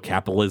like,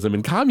 capitalism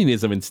and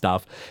communism and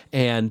stuff.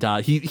 And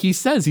he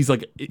says, he's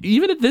like,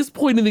 even at this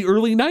point in the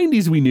early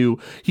 90s, we knew,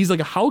 he's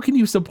like, how can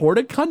you support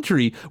a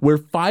country where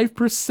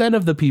 5%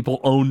 of the people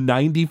own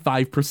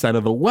 95%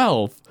 of the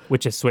wealth?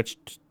 Which has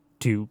switched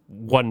to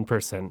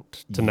 1%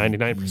 to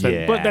 99%.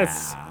 Yeah. But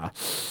that's...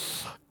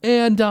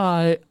 And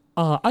I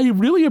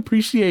really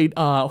appreciate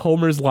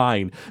Homer's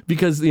line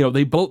because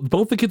they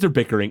both the kids are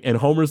bickering and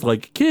Homer's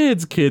like,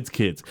 kids.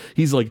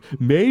 He's like,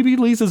 maybe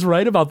Lisa's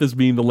right about this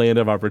being the land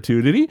of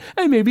opportunity,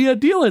 and maybe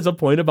Adil has a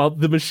point about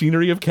the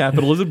machinery of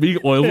capitalism being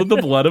oiled with the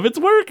blood of its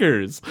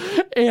workers.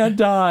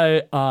 And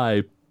and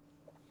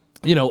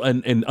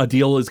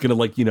Adil is gonna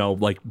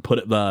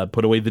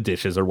put away the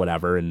dishes or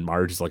whatever, and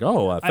Marge is like,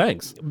 oh,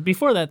 thanks.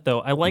 Before that though,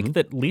 I like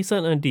that Lisa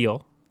and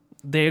Adil,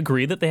 they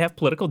agree that they have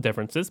political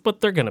differences,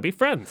 but they're going to be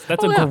friends.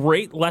 That's a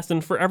great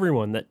lesson for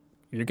everyone, that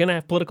you're going to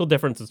have political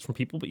differences from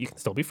people, but you can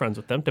still be friends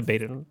with them,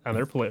 debate on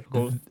their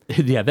political...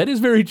 Yeah, that is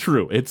very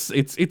true.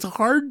 It's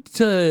hard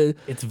to...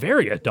 It's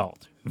very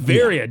adult.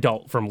 Very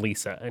adult from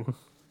Lisa.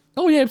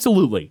 Oh, yeah,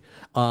 absolutely.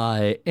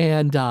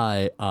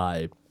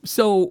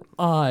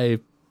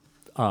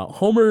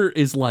 Homer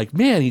is like,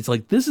 man, he's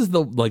like, this is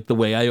the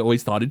way I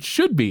always thought it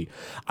should be.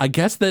 I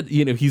guess that,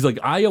 he's like,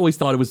 I always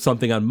thought it was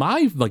something on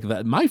my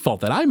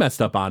fault that I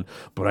messed up on,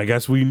 but I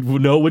guess we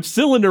know which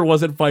cylinder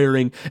wasn't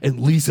firing.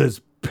 And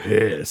Lisa's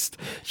pissed.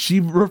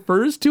 She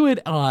refers to it.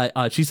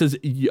 She says,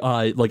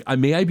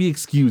 may I be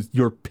excused?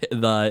 Your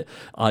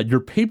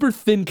paper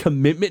thin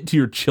commitment to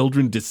your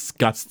children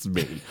disgusts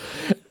me.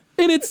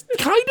 And it's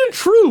kind of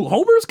true.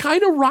 Homer's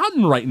kind of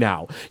rotten right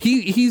now.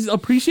 He's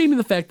appreciating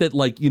the fact that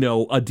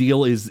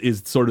Adil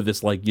is sort of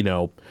this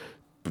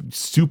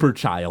super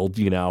child,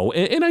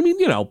 and I mean,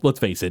 let's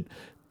face it,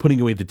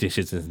 putting away the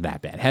dishes isn't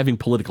that bad. Having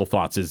political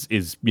thoughts is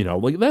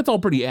that's all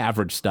pretty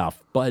average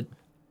stuff. But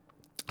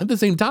at the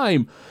same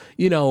time,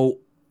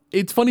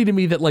 it's funny to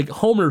me that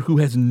Homer, who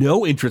has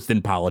no interest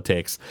in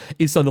politics,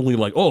 is suddenly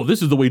like, oh,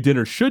 this is the way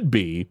dinner should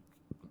be,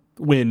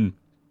 when...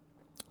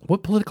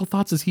 What political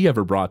thoughts has he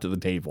ever brought to the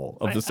table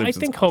of the Simpsons? I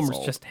think household?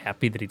 Homer's just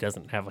happy that he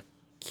doesn't have a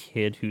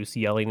kid who's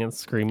yelling and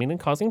screaming and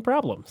causing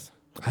problems.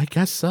 I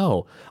guess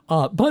so.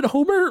 But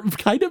Homer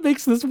kind of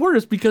makes this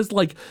worse because he's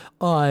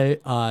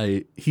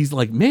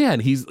like,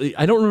 man,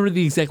 I don't remember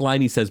the exact line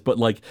he says, but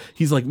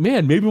he's like,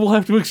 man, maybe we'll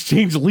have to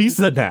exchange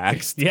Lisa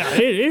next. Yeah,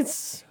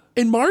 it's...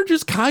 And Marge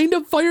is kind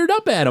of fired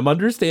up at him,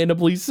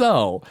 understandably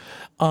so.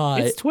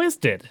 It's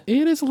twisted.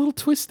 It is a little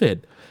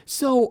twisted.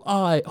 So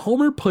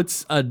Homer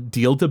puts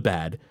Adil to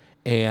bed,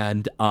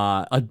 and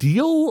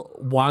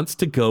Adil wants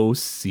to go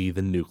see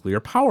the nuclear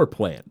power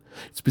plant.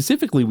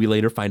 Specifically, we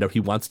later find out he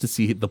wants to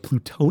see the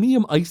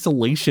plutonium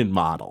isolation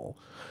model.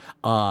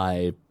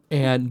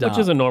 Which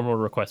is a normal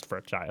request for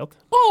a child.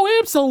 Oh,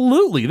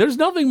 absolutely. There's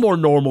nothing more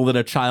normal than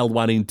a child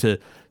wanting to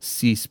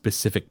see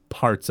specific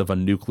parts of a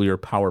nuclear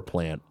power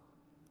plant.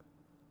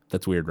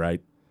 That's weird,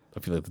 right? I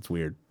feel like that's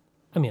weird.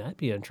 I mean, I'd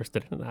be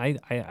interested in it.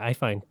 I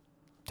find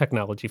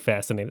technology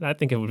fascinating. I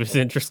think it was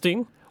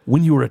interesting.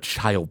 When you were a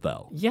child,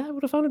 though. Yeah, I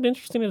would have found it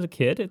interesting as a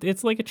kid.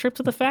 It's like a trip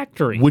to the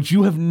factory. Would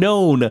you have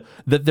known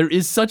that there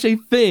is such a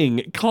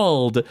thing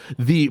called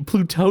the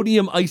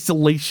plutonium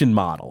isolation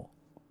model?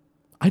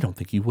 I don't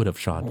think you would have,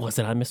 Sean. Was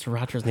it on Mr.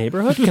 Rogers'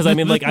 Neighborhood? Because I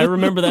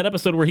remember that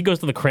episode where he goes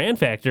to the Cran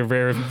factory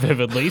very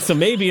vividly, so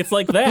maybe it's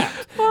like that.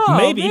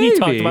 Maybe he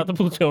talked about the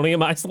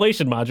plutonium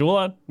isolation module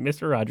on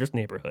Mr. Rogers'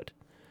 Neighborhood.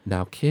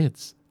 Now,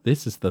 kids,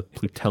 this is the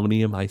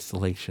plutonium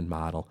isolation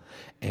model,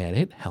 and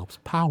it helps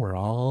power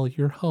all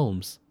your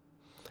homes.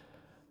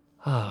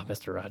 Ah,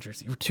 Mr.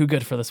 Rogers, you were too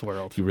good for this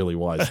world. He really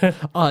was.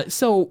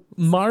 So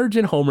Marge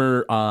and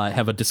Homer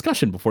have a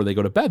discussion before they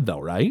go to bed, though,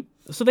 right?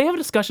 So they have a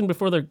discussion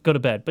before they go to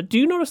bed, but do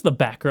you notice the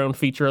background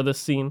feature of this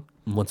scene?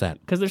 What's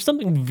that? Because there's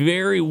something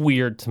very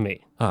weird to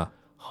me.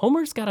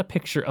 Homer's got a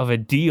picture of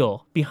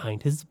Adil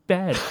behind his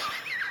bed.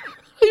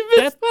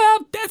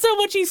 That's how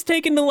much he's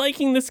taken to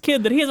liking this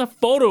kid, that he has a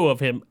photo of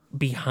him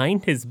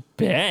behind his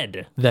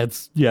bed.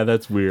 That's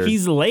weird.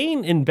 He's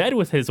laying in bed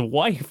with his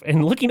wife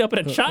and looking up at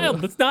a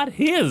child that's not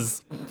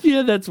his.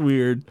 Yeah, that's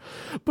weird.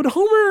 But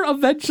Homer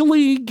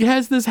eventually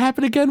has this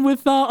happen again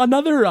with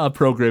another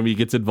program he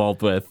gets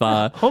involved with.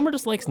 Homer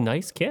just likes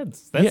nice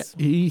kids.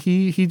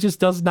 He just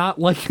does not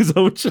like his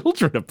own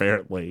children,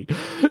 apparently.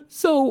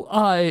 So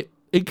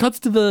it cuts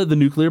to the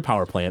nuclear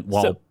power plant.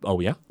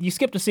 You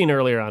skipped a scene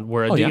earlier on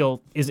where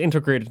Adil is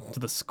integrated into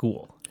the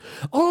school.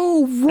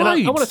 Oh, right.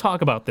 And I want to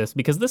talk about this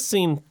because this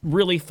scene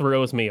really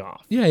throws me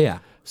off. Yeah.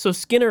 So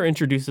Skinner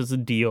introduces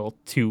Adil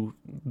to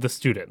the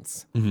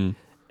students. Mm-hmm.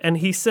 And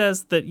he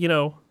says that,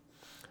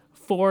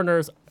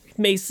 foreigners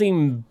may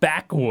seem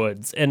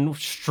backwoods and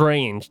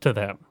strange to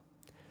them.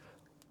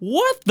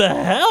 What the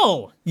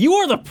hell? You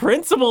are the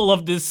principal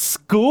of this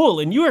school,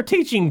 and you are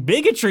teaching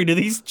bigotry to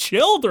these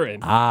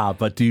children.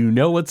 But do you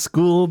know what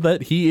school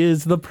that he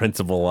is the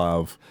principal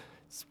of?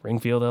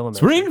 Springfield Elementary.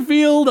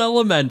 Springfield But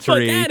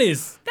Elementary. that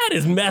is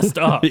messed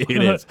up. It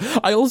is.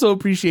 I also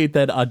appreciate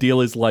that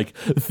Adil is like,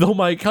 though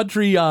my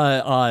country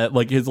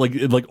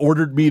like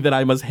ordered me that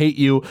I must hate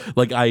you,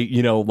 like I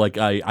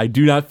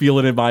do not feel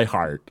it in my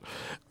heart.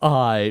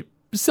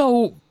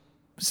 So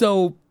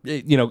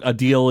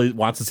Adil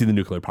wants to see the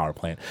nuclear power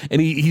plant, and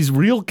he's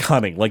real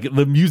cunning. Like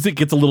the music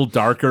gets a little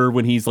darker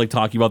when he's like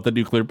talking about the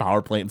nuclear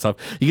power plant and stuff.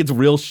 He gets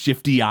real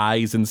shifty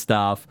eyes and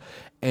stuff,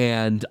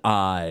 and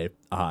it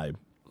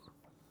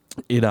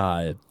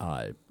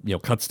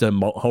cuts to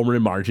Homer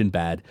and Marge in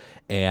bed,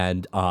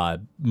 and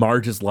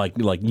Marge is like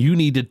you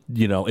need to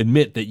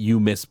admit that you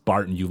miss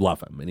Bart and you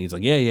love him, and he's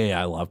like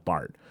yeah I love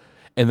Bart.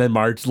 And then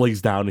Marge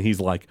lays down and he's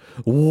like,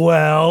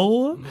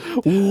 well,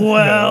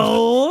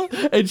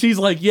 and she's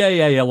like,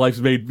 yeah, life's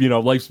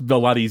a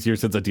lot easier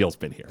since Adil's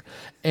been here.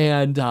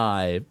 And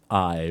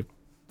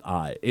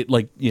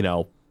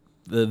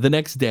the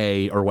next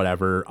day or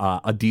whatever,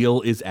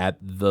 Adil is at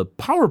the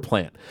power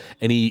plant,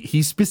 and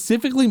he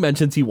specifically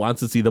mentions he wants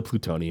to see the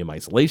plutonium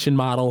isolation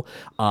model.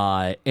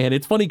 And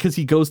it's funny because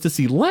he goes to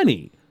see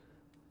Lenny.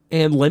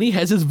 And Lenny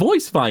has his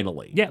voice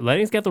finally. Yeah,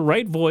 Lenny's got the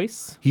right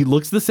voice. He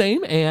looks the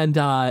same, and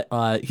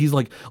he's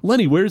like,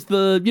 Lenny, where's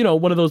the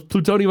one of those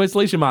plutonium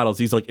isolation models?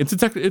 He's like, it's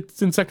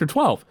in sector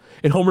 12.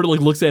 And Homer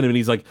looks at him and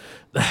he's like,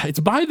 it's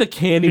by the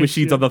candy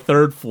machines on the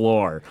 3rd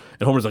floor.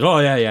 And Homer's like, oh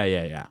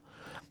yeah.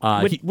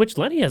 Which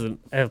Lenny has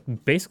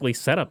basically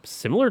set up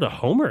similar to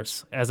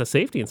Homer's as a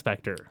safety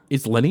inspector.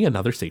 Is Lenny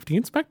another safety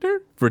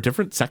inspector for a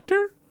different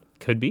sector?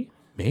 Could be.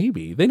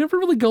 Maybe. They never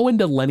really go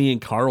into Lenny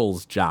and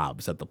Carl's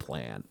jobs at the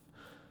plant.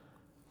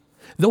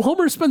 Though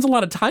Homer spends a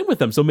lot of time with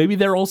them, so maybe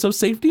they're also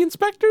safety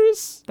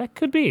inspectors? That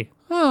could be.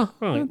 Oh,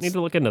 need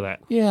to look into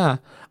that. Yeah.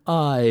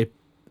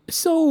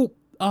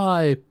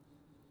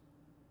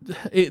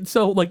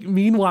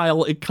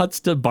 Meanwhile, it cuts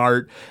to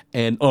Bart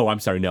and Homer.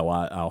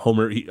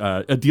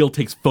 Adil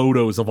takes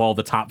photos of all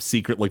the top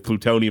secret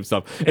plutonium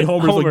stuff, and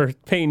Homer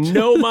paying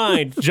no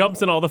mind,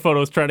 jumps in all the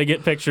photos trying to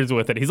get pictures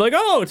with it. He's like,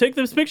 "Oh, take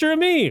this picture of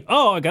me.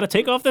 Oh, I got to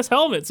take off this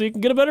helmet so you can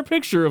get a better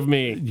picture of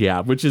me."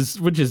 Yeah, which is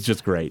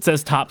just great. It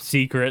says top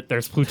secret.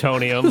 There's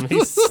plutonium.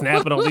 He's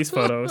snapping all these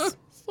photos.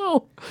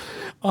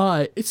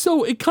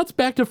 So it cuts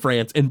back to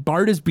France, and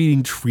Bart is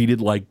being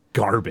treated like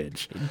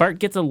garbage. Bart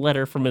gets a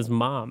letter from his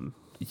mom.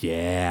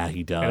 Yeah,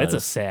 he does. And it's a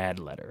sad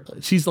letter.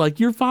 She's like,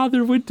 your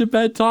father went to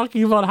bed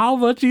talking about how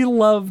much he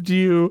loved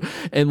you.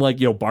 And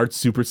Bart's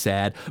super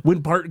sad. When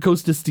Bart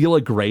goes to steal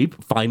a grape,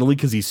 finally,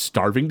 because he's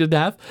starving to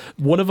death,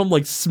 one of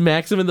them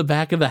smacks him in the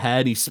back of the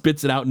head. He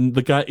spits it out, and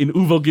the guy in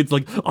Uvo gets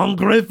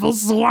ungrateful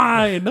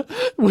swine,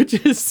 which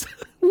is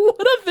what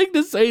a thing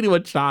to say to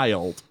a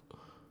child.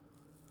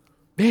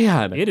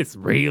 Man, it is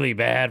really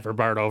bad for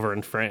Bart over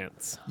in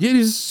France. It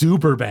is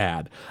super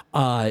bad.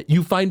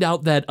 You find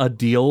out that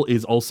Adil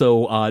is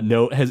also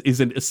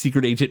is a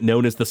secret agent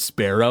known as the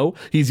Sparrow.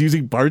 He's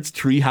using Bart's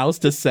treehouse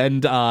to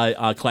send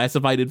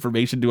classified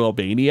information to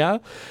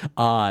Albania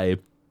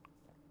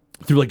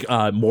through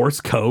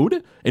Morse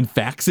code and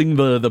faxing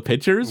the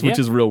pictures, which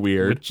is real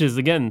weird. Which is,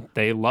 again,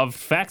 they loved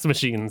fax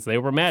machines. They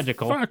were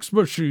magical. Fax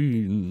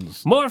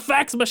machines. More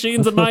fax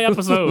machines in my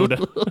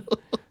episode.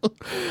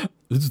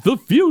 It's the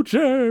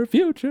future.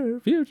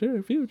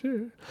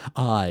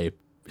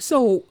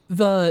 So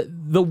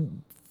the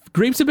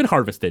grapes have been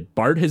harvested.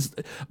 Bart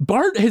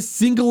has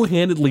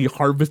single-handedly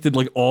harvested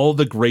all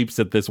the grapes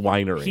at this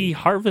winery. He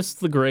harvests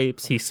the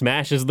grapes. He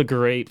smashes the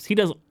grapes. He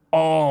does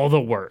all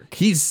the work.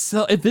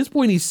 At this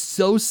point, he's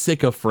so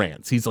sick of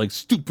France. He's like,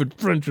 stupid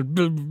French,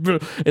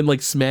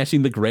 and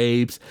smashing the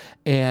grapes.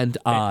 And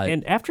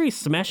after he's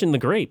smashing the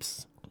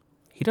grapes,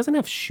 he doesn't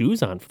have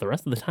shoes on for the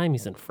rest of the time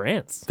he's in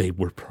France. They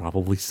were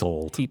probably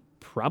sold. He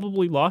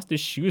probably lost his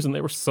shoes and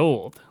they were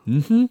sold.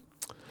 Mm-hmm.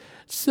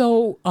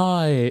 So,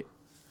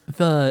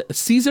 the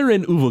Caesar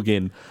and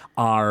Uvogin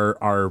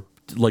are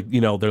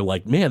they're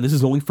like, man, this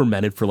is only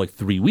fermented for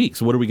 3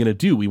 weeks. What are we going to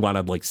do? We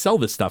want to sell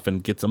this stuff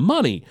and get some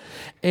money.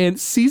 And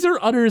Caesar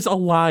utters a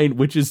line,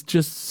 which is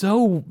just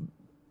so...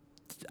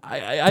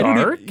 I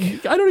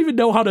don't even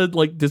know how to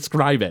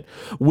describe it.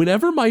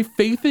 Whenever my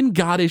faith in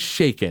God is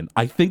shaken,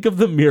 I think of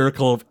the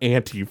miracle of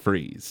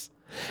antifreeze.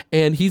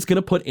 And he's going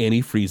to put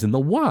antifreeze in the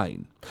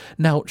wine.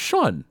 Now,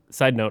 Sean.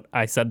 Side note,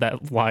 I said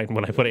that line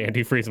when I put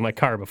antifreeze in my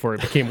car before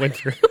it became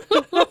winter.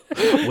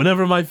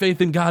 Whenever my faith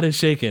in God is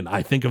shaken,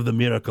 I think of the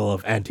miracle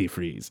of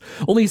antifreeze.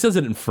 Only he says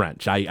it in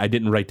French. I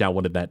didn't write down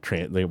what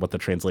the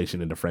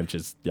translation into French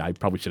is. I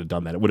probably should have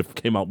done that. It would have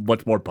came out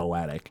much more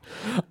poetic.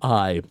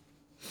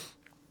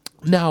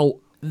 Now,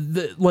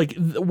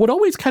 what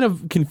always kind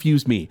of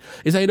confused me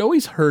is I had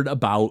always heard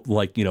about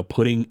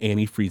putting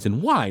antifreeze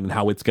in wine and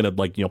how it's gonna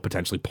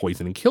potentially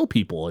poison and kill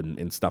people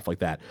and stuff like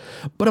that.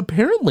 But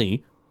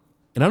apparently,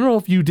 and I don't know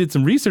if you did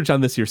some research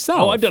on this yourself.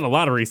 Oh, I've done a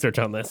lot of research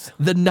on this.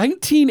 The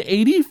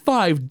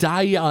 1985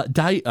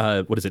 diethylene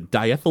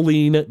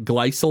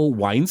glycol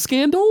wine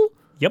scandal.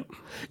 Yep.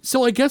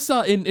 So I guess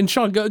and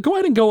Sean, go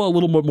ahead and go a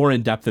little bit more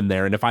in depth in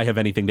there, and if I have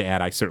anything to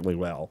add, I certainly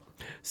will.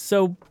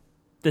 So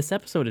this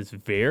episode is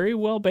very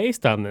well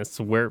based on this,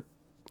 where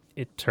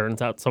it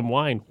turns out some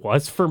wine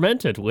was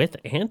fermented with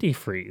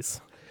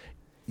antifreeze.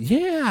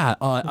 Yeah,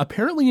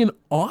 apparently in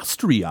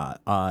Austria,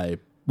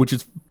 which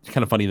is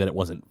kind of funny that it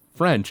wasn't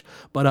French,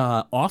 but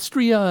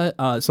Austria,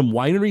 some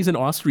wineries in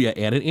Austria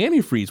added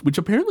antifreeze, which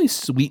apparently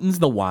sweetens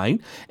the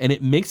wine and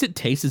it makes it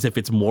taste as if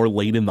it's more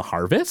late in the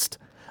harvest.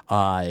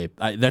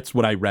 That's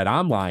what I read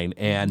online,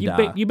 and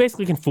You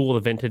basically can fool the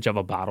vintage of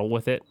a bottle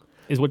with it,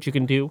 is what you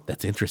can do.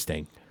 that's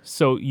interesting.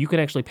 So you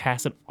can actually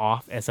pass it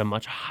off as a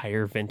much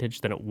higher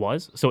vintage than it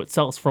was, so it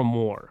sells for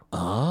more.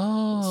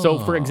 Oh, So,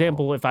 for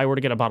example, if I were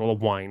to get a bottle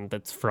of wine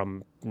that's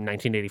from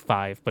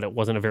 1985, but it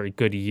wasn't a very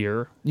good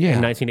year, Yeah.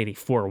 and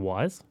 1984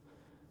 was,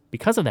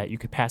 because of that, you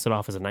could pass it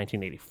off as a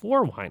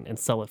 1984 wine and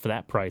sell it for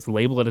that price,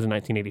 label it as a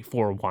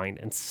 1984 wine,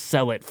 and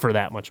sell it for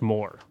that much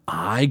more.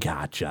 I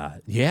gotcha.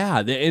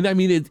 Yeah, and I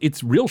mean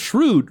it's real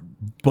shrewd,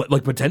 but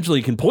like potentially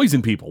it can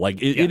poison people. Like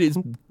it is,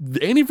 the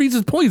antifreeze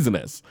is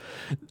poisonous.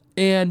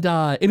 And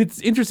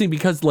it's interesting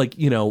because like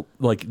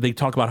they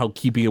talk about how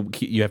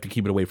you have to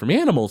keep it away from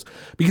animals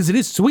because it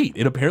is sweet.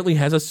 It apparently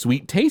has a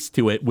sweet taste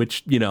to it,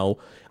 which means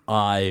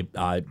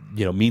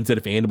that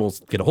if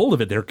animals get a hold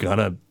of it, they're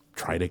gonna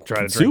try to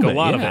consume drink a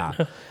lot of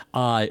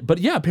it. But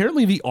yeah,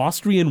 apparently the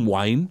Austrian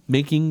wine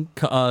making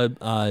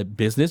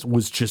business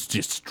was just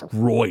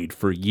destroyed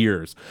for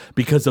years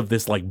because of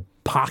this like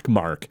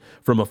pockmark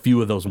from a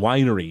few of those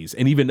wineries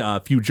and even a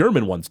few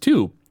German ones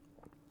too.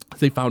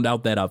 They found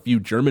out that a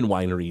few German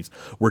wineries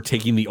were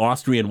taking the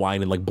Austrian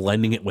wine and like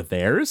blending it with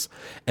theirs,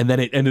 and then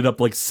it ended up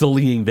like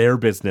sullying their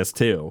business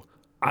too.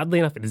 Oddly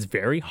enough, it is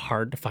very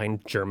hard to find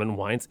German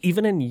wines,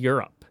 even in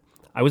Europe.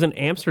 I was in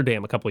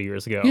Amsterdam a couple of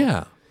years ago.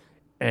 Yeah.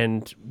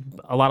 And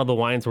a lot of the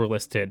wines were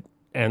listed,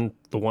 and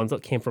the ones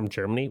that came from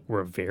Germany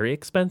were very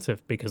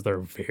expensive because they're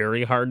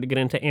very hard to get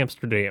into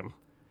Amsterdam.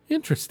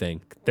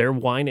 Interesting. Their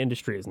wine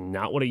industry is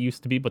not what it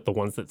used to be, but the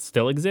ones that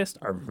still exist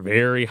are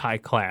very high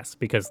class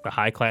because the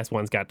high class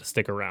ones got to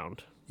stick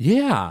around.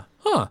 Yeah.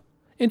 Huh.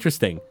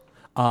 Interesting.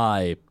 They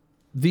add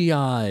the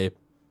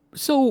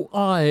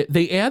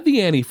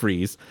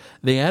antifreeze.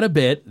 They add a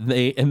bit.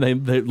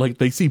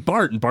 They see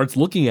Bart, and Bart's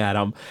looking at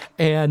him,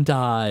 and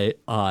they're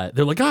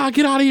like,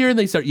 get out of here! And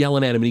they start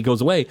yelling at him, and he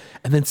goes away.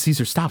 And then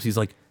Caesar stops. He's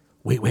like,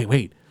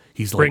 wait.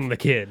 He's Bring like, the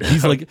kid.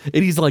 he's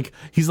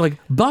like,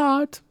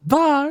 Bart.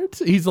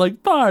 He's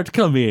like, Bart,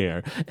 come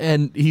here.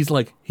 And he's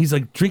like,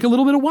 drink a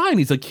little bit of wine.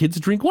 He's like, kids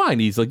drink wine.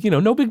 He's like,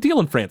 no big deal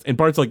in France. And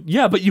Bart's like,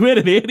 yeah, but you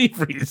added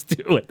antifreeze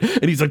to it.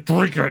 And he's like,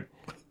 drink it.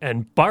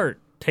 And Bart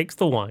takes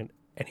the wine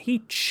and he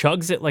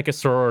chugs it like a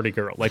sorority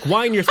girl. Like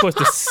wine you're supposed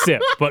to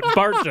sip, but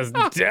Bart just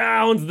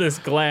downs this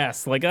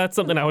glass. Like that's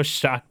something I was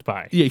shocked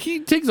by. Yeah, he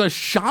takes a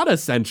shot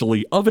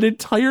essentially of an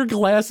entire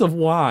glass of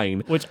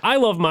wine. Which I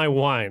love my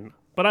wine,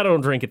 but I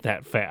don't drink it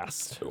that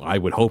fast. I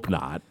would hope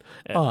not.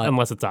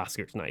 Unless it's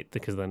Oscars night,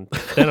 because then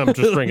I'm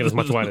just drinking as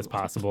much wine as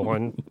possible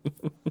and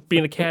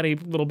being a catty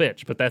little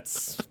bitch. But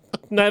that's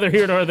neither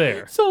here nor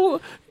there.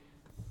 So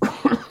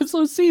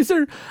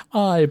Caesar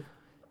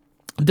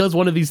does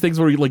one of these things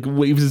where he like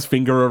waves his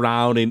finger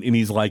around and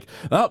he's like,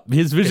 oh,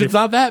 his vision's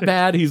not that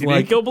bad. He's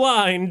like, go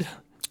blind.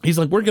 He's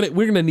like, we're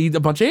gonna need a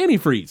bunch of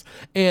antifreeze.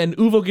 And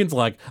Uvogen's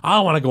like, I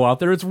don't want to go out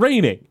there. It's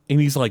raining. And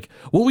he's like,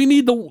 well, we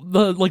need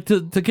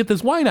to get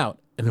this wine out.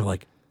 And they're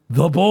like,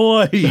 the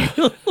boy.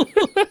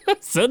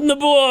 Send the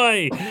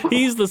boy.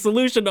 He's the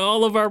solution to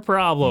all of our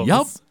problems.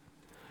 Yup.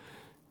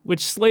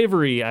 Which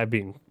slavery, I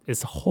mean,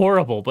 is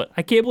horrible. But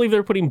I can't believe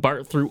they're putting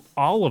Bart through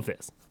all of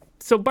this.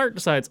 So Bart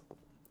decides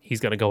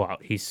he's gonna go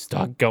out. He's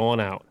stuck going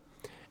out.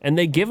 And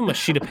they give him a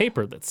sheet of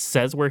paper that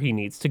says where he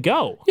needs to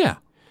go. Yeah.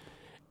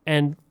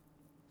 And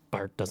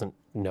Bart doesn't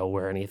know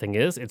where anything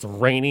is. It's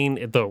raining.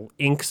 The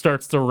ink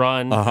starts to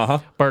run.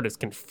 Bart is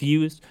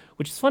confused,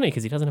 which is funny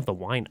because he doesn't have the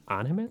wine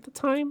on him at the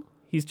time.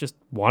 He's just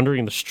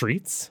wandering the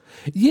streets.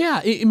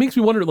 Yeah, it makes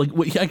me wonder, like,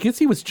 I guess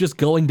he was just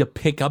going to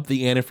pick up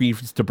the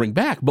antifreeze to bring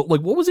back, but, like,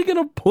 what was he going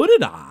to put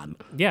it on?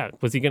 Yeah,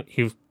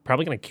 he was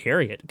probably going to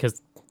carry it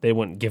because they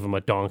wouldn't give him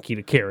a donkey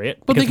to carry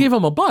it. But they gave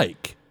him a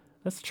bike.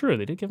 That's true.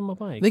 They did give him a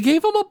bike. They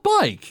gave him a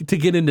bike to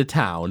get into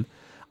town.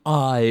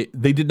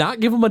 They did not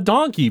give him a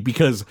donkey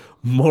because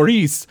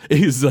Maurice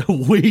is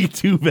way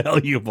too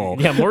valuable.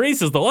 Yeah,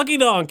 Maurice is the lucky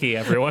donkey,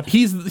 everyone.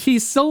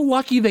 He's so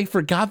lucky they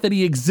forgot that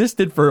he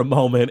existed for a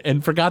moment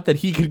and forgot that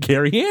he could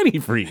carry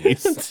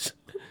antifreeze.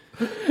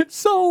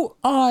 So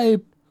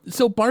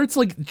Bart's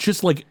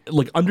just like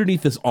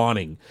underneath this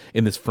awning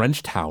in this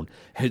French town,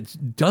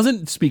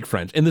 doesn't speak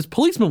French, and this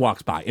policeman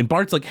walks by, and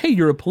Bart's like, "Hey,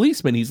 you're a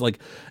policeman." He's like,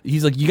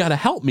 "You got to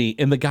help me,"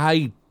 and the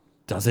guy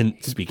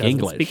doesn't speak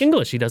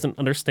English. He doesn't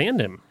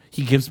understand him.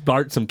 He gives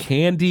Bart some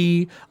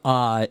candy,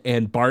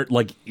 and Bart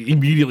like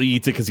immediately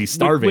eats it because he's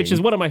starving. Which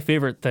is one of my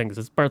favorite things.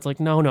 Is Bart's like,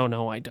 no,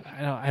 I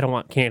don't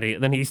want candy.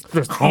 And then he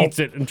just eats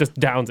it and just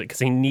downs it because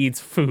he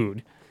needs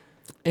food.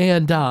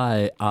 And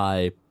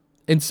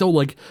so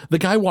like the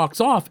guy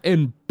walks off,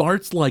 and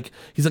Bart's like,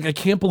 he's like, I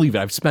can't believe it.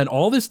 I've spent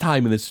all this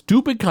time in this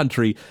stupid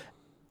country,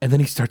 and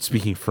then he starts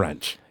speaking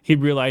French. He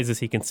realizes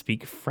he can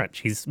speak French.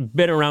 He's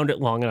been around it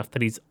long enough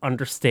that he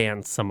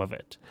understands some of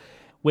it,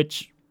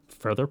 which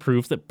further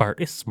proves that Bart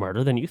is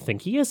smarter than you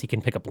think he is. He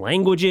can pick up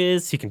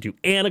languages. He can do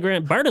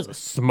anagram. Bart is a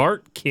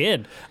smart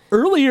kid.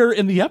 Earlier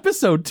in the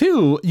episode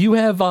too, you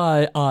have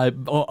Bart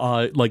Homer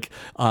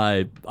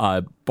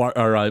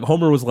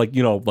was like,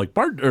 like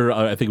Bart, or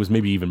I think it was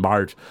maybe even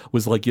Bart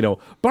was like,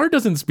 Bart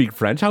doesn't speak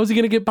French. How is he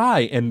going to get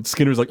by? And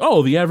Skinner's like,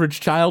 oh, the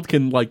average child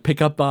can like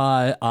pick up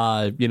a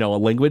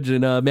language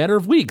in a matter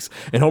of weeks.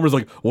 And Homer's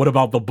like, what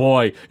about the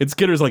boy? And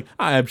Skinner's like,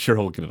 I'm sure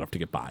he'll get enough to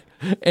get by.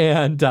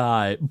 And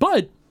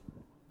but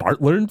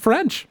Bart learned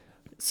French.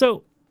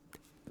 So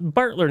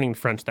Bart learning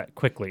French that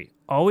quickly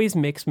always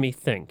makes me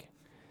think.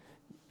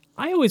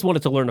 I always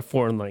wanted to learn a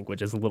foreign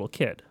language as a little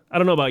kid. I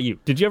don't know about you.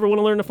 Did you ever want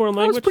to learn a foreign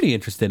language? I was pretty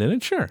interested in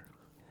it, sure.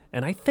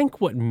 And I think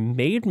what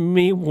made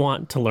me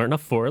want to learn a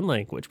foreign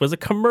language was a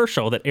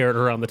commercial that aired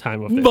around the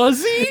time of this.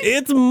 Muzzy?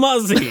 It's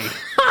Muzzy.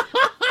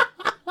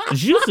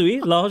 Je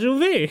suis la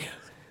jouvie.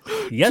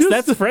 Yes,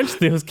 that's French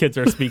those kids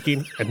are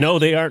speaking. And no,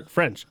 they aren't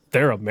French.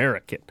 They're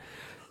American.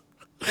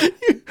 You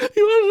want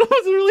to know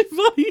what's really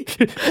funny?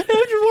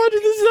 After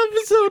watching this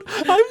episode,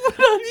 I went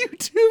on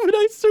YouTube and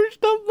I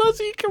searched up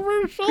Muzzy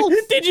commercials.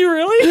 Did you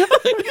really?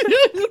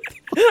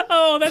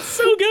 Oh, that's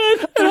so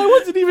good. And I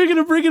wasn't even going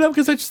to bring it up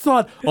because I just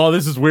thought, oh,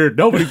 this is weird.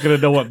 Nobody's going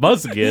to know what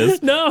Muzzy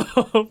is. No,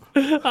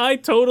 I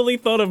totally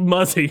thought of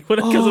Muzzy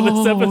because of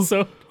this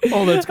episode.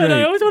 Oh, that's great. And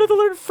I always wanted to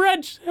learn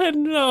French.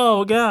 And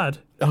oh, God.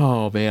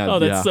 Oh, man. Oh,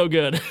 that's so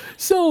good.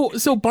 So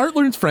Bart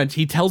learns French.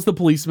 He tells the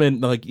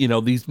policeman, like,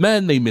 these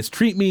men, they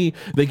mistreat me.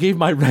 They gave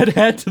my red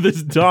hat to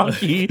this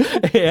donkey,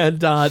 and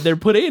they're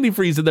put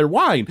antifreeze in their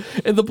wine.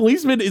 And the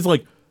policeman is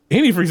like,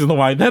 antifreeze in the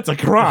wine, that's a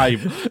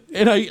crime.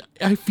 And I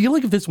feel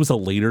like if this was a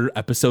later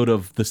episode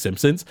of The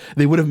Simpsons,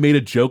 they would have made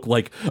a joke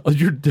like, oh,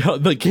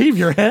 they gave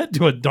your hat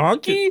to a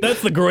donkey?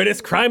 That's the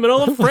greatest crime in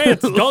all of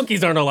France.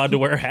 Donkeys aren't allowed to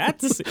wear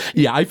hats.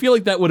 Yeah, I feel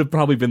like that would have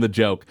probably been the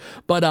joke.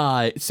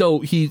 But so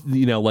he,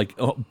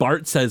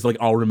 Bart says, like,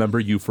 I'll remember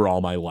you for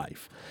all my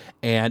life.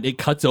 And it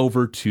cuts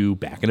over to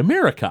back in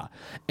America.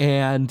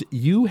 And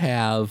you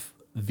have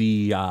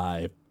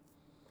the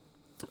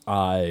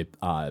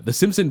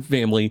Simpson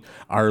family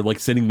are like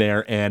sitting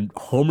there, and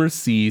Homer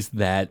sees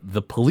that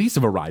the police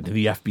have arrived,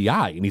 the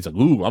FBI, and he's like,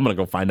 ooh, I'm gonna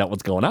go find out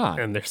what's going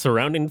on. And they're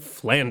surrounding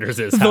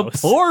Flanders' house. The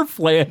poor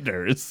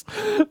Flanders,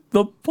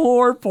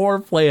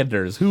 poor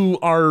Flanders, who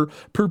are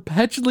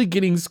perpetually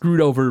getting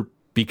screwed over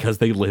because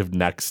they live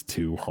next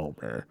to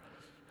Homer.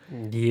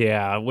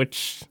 Yeah,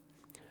 which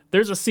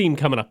there's a scene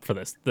coming up for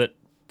this that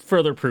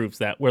further proves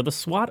that, where the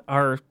SWAT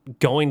are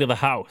going to the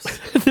house.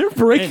 They're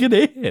breaking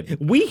in.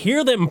 We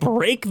hear them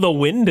break the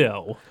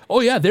window.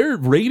 Oh, yeah, they're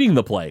raiding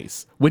the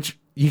place, which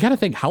you got to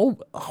think, how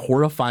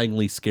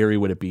horrifyingly scary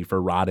would it be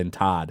for Rod and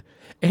Todd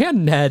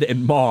and Ned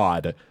and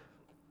Maude?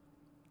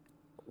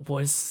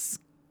 Was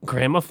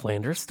Grandma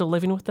Flanders still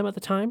living with them at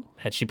the time?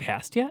 Had she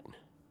passed yet?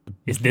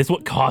 Is this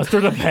what caused her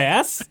to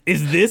pass?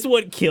 Is this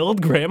what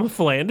killed Grandma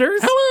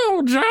Flanders?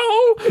 Hello,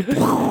 Joe.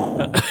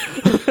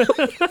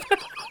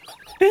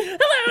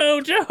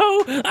 Hello, Joe.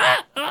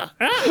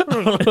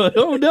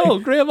 Oh no,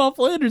 Grandma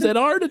Flanders had a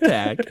heart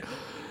attack.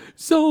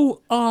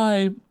 So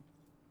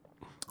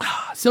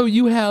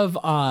you have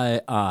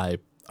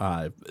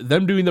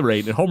them doing the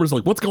raid, and Homer's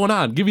like, what's going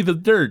on? Give me the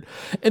dirt.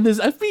 And this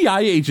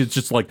FBI agent's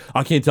just like,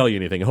 I can't tell you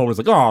anything. And Homer's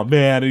like, oh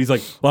man. And he's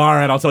like, well, all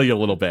right, I'll tell you a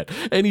little bit.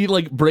 And he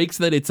like breaks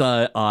that it's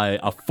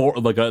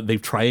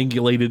they've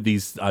triangulated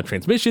these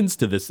transmissions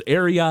to this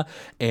area,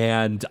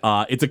 and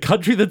it's a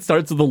country that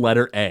starts with the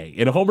letter A.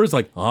 And Homer's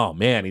like, oh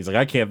man. He's like,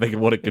 I can't think of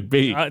what it could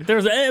be.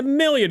 There's a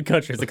million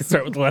countries that can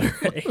start with the letter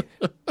A.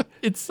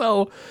 It's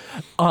so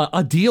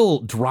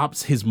Adil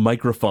drops his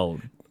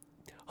microphone.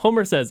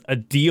 Homer says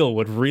Adil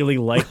would really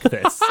like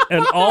this.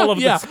 And all of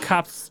the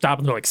cops stop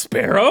and they're like,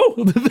 Sparrow?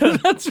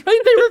 That's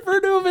right. They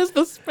refer to him as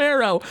the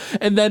Sparrow.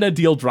 And then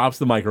Adil drops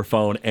the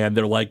microphone and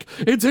they're like,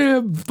 it's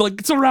him.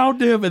 Like, surround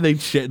him. And they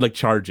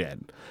charge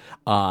in.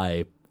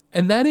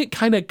 And then it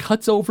kind of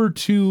cuts over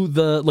to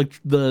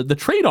the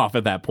trade-off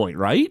at that point,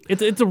 right?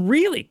 It's a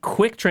really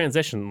quick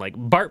transition. Like,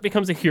 Bart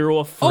becomes a hero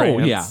of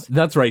France. Oh, yeah,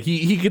 that's right.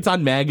 He gets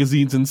on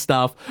magazines and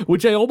stuff,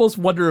 which I almost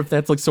wonder if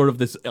that's like sort of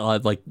this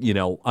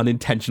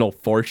unintentional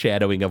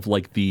foreshadowing of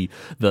like the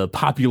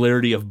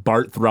popularity of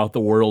Bart throughout the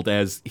world,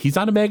 as he's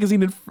on a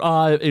magazine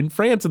in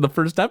France in the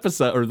first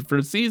episode or the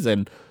first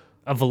season.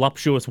 A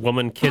voluptuous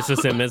woman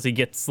kisses him as he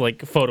gets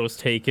like photos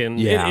taken.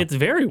 Yeah. It's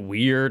very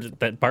weird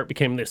that Bart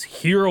became this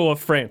hero of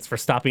France for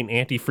stopping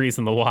antifreeze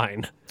in the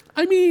wine.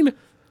 I mean,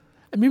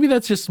 maybe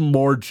that's just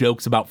more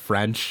jokes about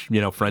French,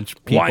 French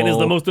people. Wine is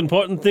the most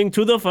important thing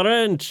to the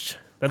French.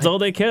 That's all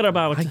they care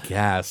about. I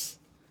guess.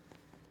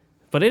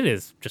 But it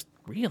is just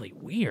really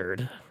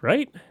weird,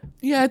 right?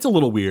 Yeah, it's a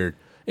little weird.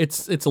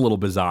 It's a little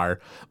bizarre.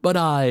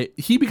 But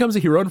he becomes a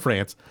hero in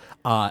France.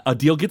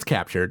 Adil gets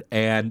captured,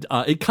 and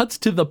it cuts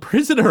to the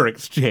prisoner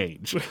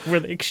exchange. Where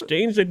they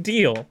exchange a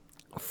deal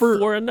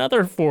for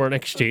another foreign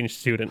exchange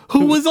student.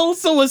 Who was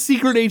also a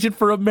secret agent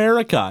for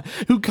America,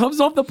 who comes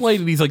off the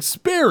plane and he's like,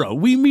 Sparrow,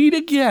 we meet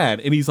again.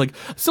 And he's like,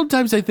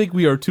 sometimes I think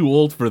we are too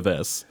old for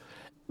this.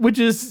 Which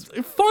is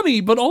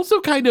funny, but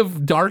also kind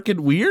of dark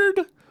and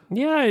weird.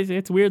 Yeah,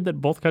 it's weird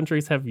that both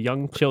countries have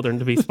young children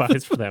to be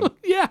spies for them.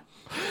 Yeah.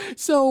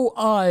 So,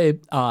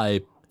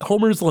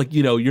 Homer's like,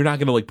 you're not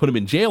going to like put him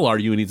in jail, are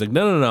you? And he's like,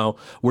 no.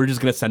 We're just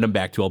going to send him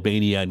back to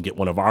Albania and get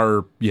one of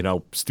our,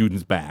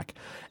 students back.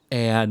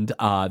 And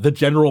the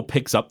general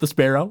picks up the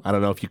sparrow. I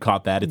don't know if you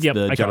caught that. It's Yep,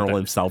 the I caught general that.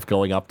 himself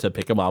going up to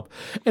pick him up.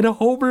 And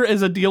Homer,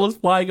 as Adil is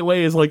flying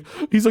away, he's like,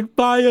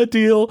 bye,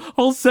 Adil.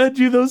 I'll send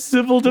you those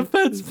civil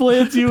defense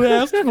plans you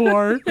asked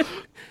for.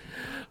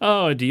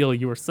 Oh, Adil,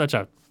 you were such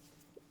a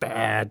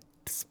bad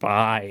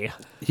spy.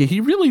 Yeah, he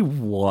really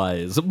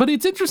was. But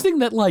it's interesting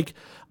that, like,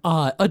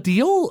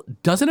 Adil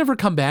doesn't ever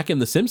come back in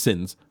The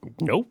Simpsons,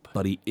 Nope.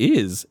 but he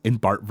is in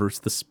Bart vs.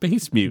 the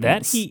Space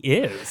Mutants. That he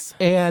is.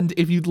 And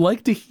if you'd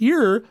like to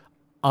hear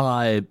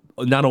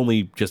not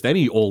only just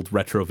any old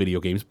retro video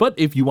games, but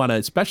if you want to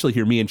especially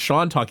hear me and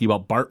Sean talking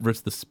about Bart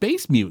vs. the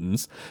Space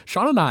Mutants,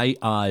 Sean and I,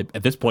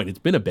 at this point, it's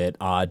been a bit,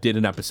 did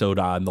an episode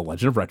on The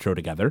Legend of Retro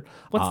together.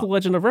 What's the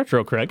Legend of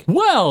Retro, Craig?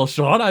 Well,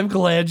 Sean, I'm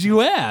glad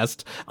you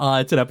asked.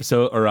 It's an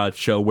episode or a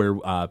show where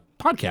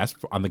podcast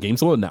on the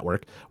Gamezilla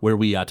Network where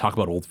we talk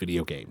about old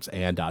video games.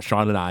 And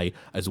Sean and I,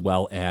 as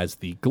well as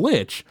the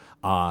Glitch,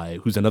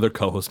 who's another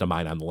co-host of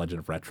mine on The Legend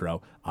of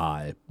Retro,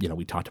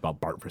 we talked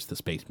about Bart vs. the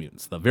Space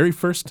Mutants, the very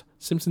first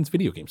Simpsons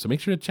video game. So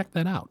make sure to check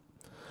that out.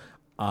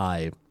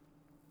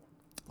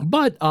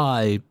 Bart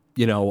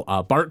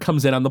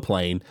comes in on the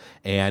plane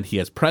and he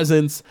has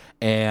presents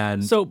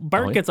and So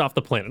Bart gets off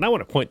the plane, and I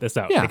want to point this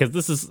out Yeah. because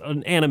this is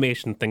an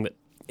animation thing that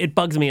it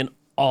bugs me in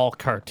all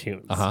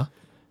cartoons. Uh-huh.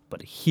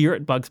 But here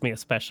it bugs me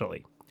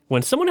especially.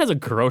 When someone has a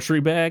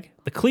grocery bag,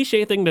 the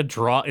cliche thing to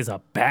draw is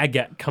a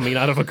baguette coming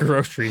out of a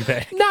grocery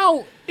bag.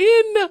 Now,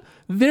 in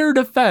their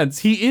defense,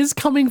 he is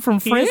coming from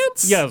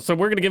France? Yeah, so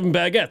we're going to give them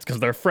baguettes because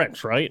they're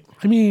French, right?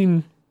 I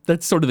mean,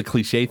 that's sort of the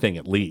cliche thing,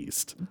 at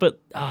least. But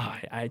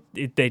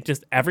they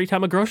just, every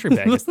time a grocery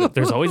bag is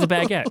there's always a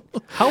baguette.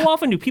 How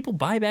often do people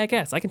buy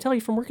baguettes? I can tell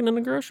you from working in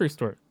a grocery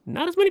store.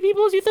 Not as many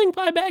people as you think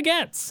buy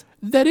baguettes.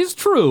 That is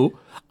true.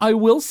 I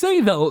will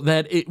say, though,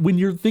 that when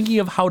you're thinking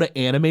of how to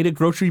animate a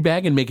grocery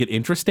bag and make it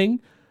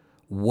interesting,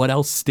 what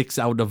else sticks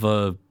out of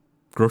a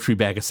grocery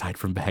bag aside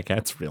from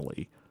baguettes,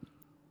 really?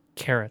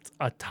 Carrots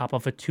on top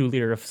of a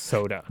 2-liter of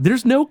soda.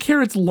 There's no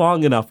carrots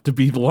long enough to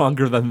be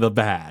longer than the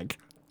bag.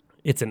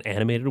 It's an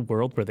animated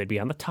world where they'd be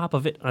on the top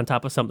of it, on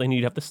top of something,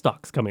 you'd have the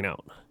stalks coming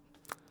out.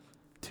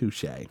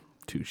 Touche.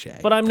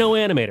 But I'm no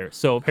animator,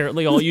 so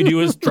apparently all you do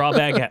is draw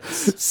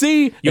baguettes.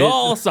 See? You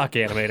all suck,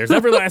 animators.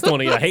 Every last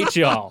one of you. I hate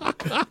you all.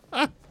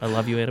 I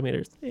love you,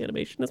 animators.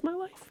 Animation is my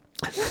life.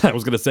 I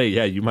was going to say,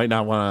 yeah, you might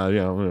not want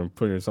to,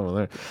 put yourself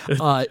there.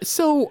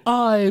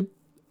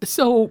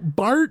 So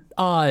Bart,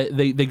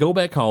 they go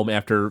back home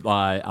after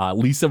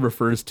Lisa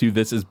refers to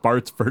this as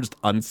Bart's first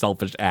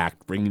unselfish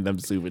act, bringing them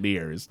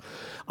souvenirs.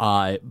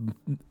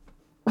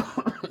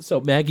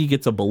 So Maggie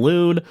gets a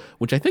balloon,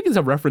 which I think is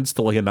a reference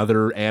to like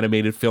another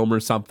animated film or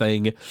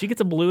something. She gets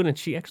a balloon and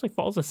she actually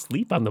falls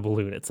asleep on the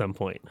balloon at some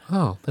point.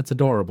 Oh, that's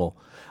adorable.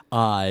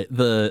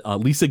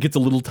 Lisa gets a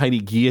little tiny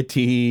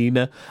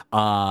guillotine.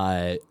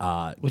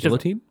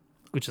 Guillotine?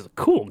 Which is a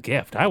cool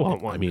gift. I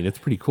want one. I mean, it's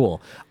pretty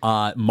cool.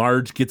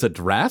 Marge gets a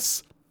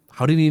dress.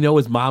 How did he know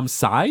his mom's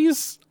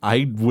size?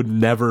 I would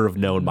never have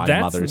known my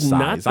That's mother's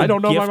not size. the I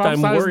don't know my gift mom's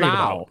I'm size worried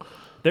now. about.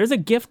 There's a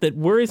gift that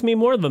worries me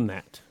more than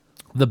that.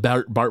 The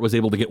Bart was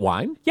able to get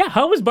wine. Yeah,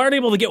 how was Bart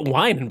able to get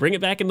wine and bring it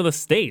back into the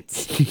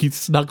States? He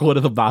snuck one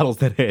of the bottles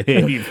that had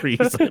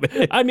antifreeze in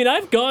it. I mean,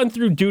 I've gone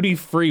through duty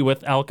free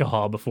with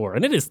alcohol before,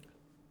 and it is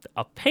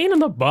a pain in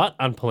the butt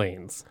on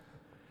planes.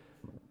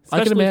 I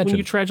can Especially imagine. when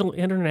you travel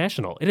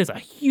international. It is a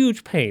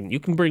huge pain. You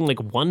can bring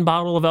like 1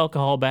 bottle of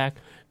alcohol back,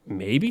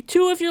 maybe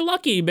 2 if you're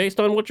lucky, based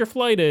on what your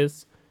flight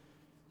is.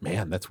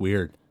 Man, that's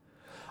weird.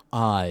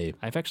 I've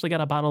actually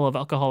got a bottle of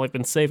alcohol I've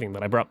been saving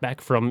that I brought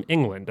back from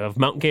England of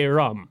Mount Gay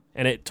rum,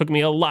 and it took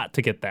me a lot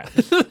to get that.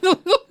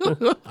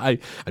 I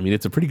mean,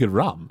 it's a pretty good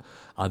rum.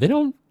 They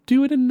don't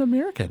do it in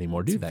America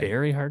anymore, do they?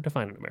 Very hard to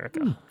find in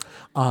America.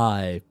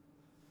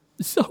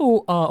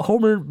 So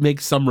Homer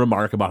makes some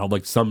remark about how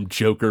like some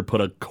joker put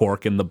a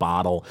cork in the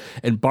bottle,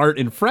 and Bart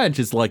in French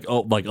is like,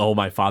 oh,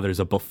 my father's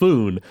a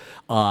buffoon,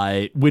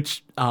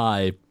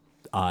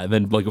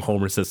 then like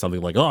Homer says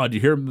something like, oh, did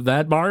you hear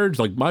that, Marge?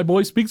 Like, my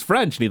boy speaks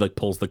French, and he like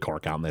pulls the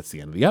cork out, and that's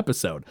the end of the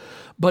episode.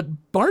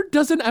 But Bart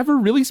doesn't ever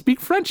really speak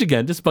French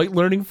again, despite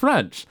learning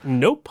French.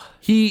 Nope.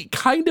 He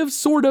kind of,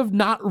 sort of,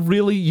 not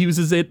really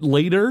uses it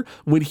later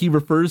when he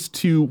refers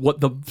to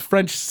what the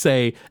French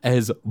say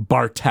as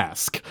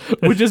Bartesque,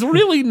 which is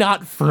really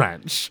not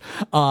French.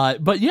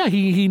 But yeah,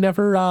 he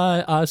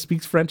never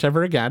speaks French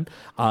ever again.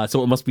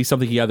 So it must be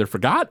something he either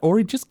forgot or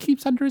he just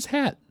keeps under his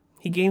hat.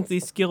 He gains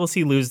these skills,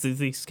 he loses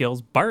these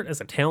skills. Bart is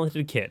a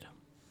talented kid.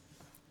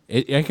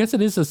 I guess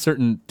it is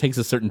takes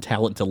a certain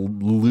talent to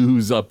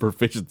lose a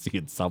proficiency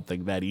in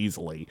something that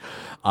easily.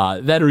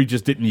 That or he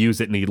just didn't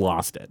use it and he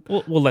lost it.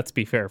 Well, let's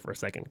be fair for a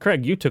second.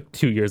 Craig, you took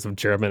 2 years of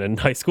German in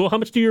high school. How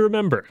much do you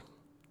remember?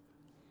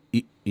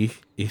 Ich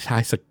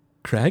heiße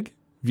Craig.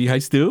 Wie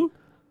heißt du?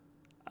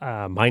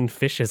 Mein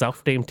Fisch ist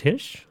auf dem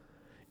Tisch.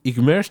 Ich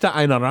möchte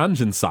einen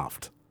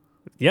Orangensaft.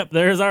 Yep,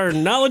 there's our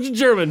knowledge of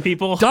German,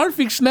 people. Darf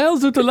ich schnell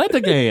zur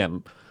Toilette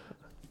gehen?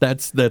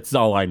 That's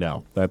all I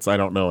know. I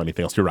don't know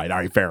anything else. You're right. All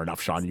right, fair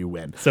enough, Sean. You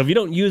win. So if you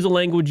don't use a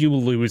language, you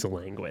will lose a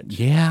language.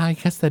 Yeah, I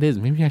guess that is.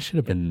 Maybe I should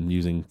have been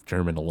using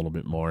German a little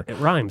bit more. It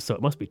rhymes, so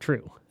it must be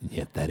true.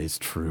 Yeah, that is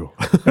true.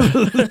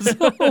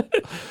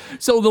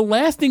 So the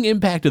lasting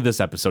impact of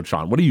this episode,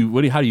 Sean,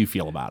 how do you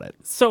feel about it?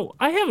 So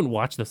I haven't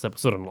watched this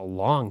episode in a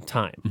long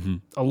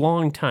time. A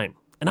long time.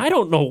 And I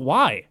don't know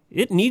why.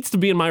 It needs to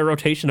be in my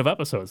rotation of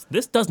episodes.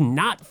 This does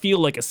not feel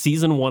like a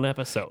season 1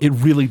 episode. It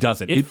really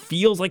doesn't. It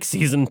feels like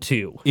season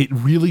 2. It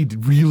really,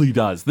 really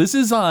does. This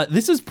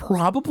is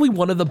probably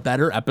one of the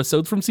better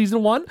episodes from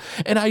season 1,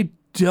 and I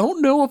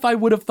don't know if I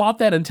would have thought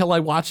that until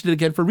I watched it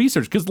again for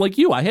research, because like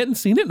you, I hadn't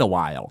seen it in a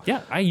while.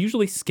 Yeah, I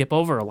usually skip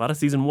over a lot of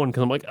season 1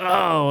 because I'm like,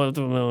 oh, I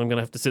don't know, I'm going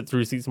to have to sit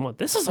through season 1.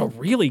 This is a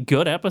really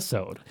good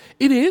episode.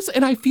 It is,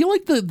 and I feel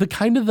like the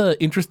kind of the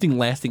interesting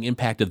lasting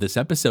impact of this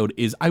episode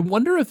is I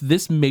wonder if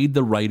this made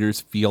the writers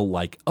feel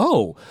like,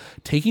 oh,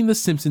 taking The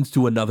Simpsons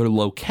to another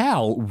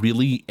locale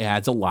really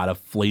adds a lot of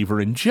flavor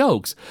and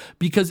jokes,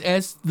 because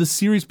as the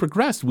series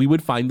progressed, we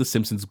would find The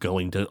Simpsons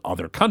going to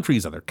other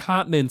countries, other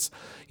continents,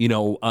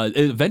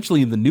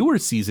 eventually in the newer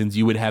seasons,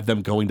 you would have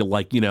them going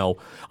to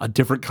a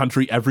different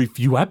country every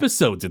few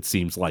episodes, it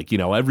seems like.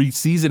 Every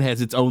season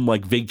has its own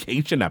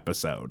vacation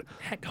episode.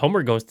 Heck,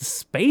 Homer goes to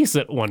space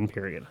at one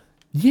period.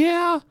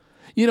 Yeah.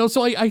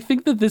 So I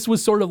think that this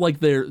was sort of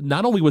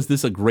not only was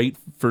this a great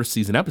first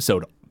season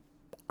episode,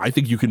 I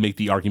think you could make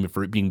the argument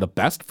for it being the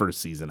best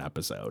first season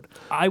episode.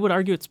 I would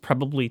argue it's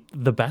probably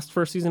the best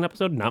first season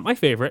episode, not my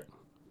favorite.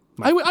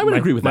 I would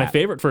agree with that. My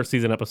favorite first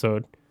season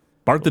episode.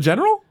 Bart the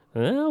General?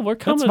 Well, we're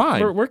coming.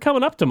 That's fine. We're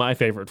coming up to my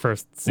favorite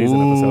first season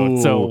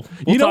episode, so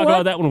we'll talk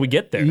about that when we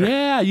get there.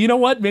 Yeah, you know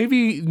what?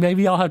 Maybe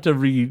I'll have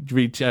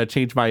to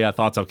change my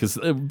thoughts out, because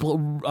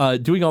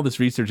doing all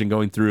this research and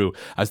going through,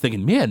 I was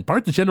thinking, man,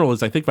 Bart the General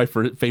is I think my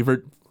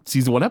favorite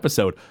season 1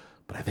 episode.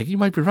 But I think you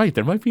might be right.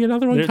 There might be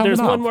another one coming up.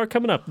 There's one more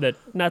coming up that,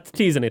 not to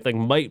tease anything,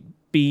 might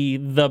be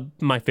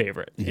my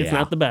favorite. Yeah. It's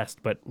not the best,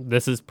 but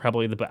this is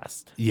probably the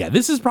best. Yeah,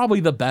 this is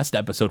probably the best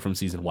episode from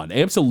season 1.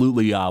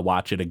 Absolutely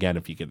watch it again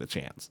if you get the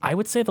chance. I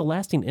would say the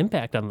lasting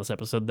impact on this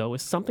episode, though,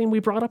 is something we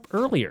brought up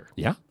earlier.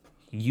 Yeah?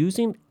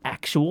 Using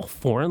actual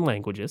foreign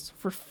languages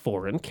for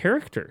foreign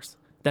characters.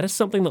 That is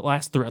something that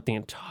lasts throughout the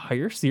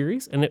entire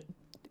series, and it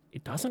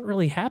doesn't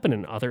really happen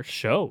in other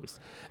shows.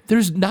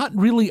 There's not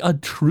really a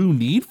true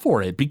need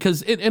for it,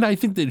 because, and I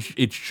think that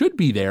it should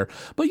be there,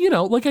 but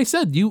like I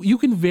said, you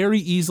can very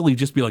easily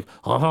just be like,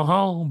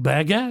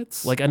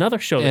 baguettes. Like another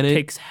show that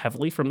takes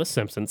heavily from The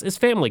Simpsons is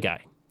Family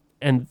Guy,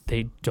 and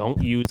they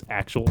don't use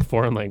actual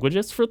foreign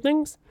languages for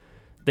things.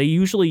 They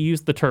usually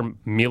use the term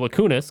Mila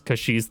Kunis, because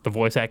she's the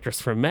voice actress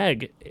for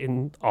Meg,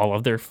 in all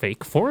of their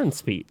fake foreign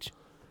speech.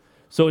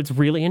 So it's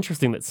really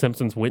interesting that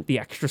Simpsons went the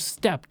extra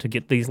step to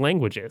get these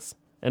languages.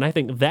 And I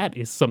think that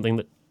is something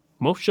that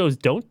most shows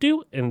don't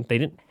do, and they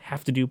didn't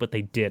have to do, but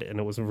they did, and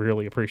it was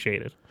really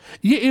appreciated.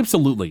 Yeah,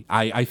 absolutely.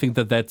 I think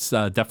that's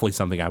definitely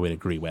something I would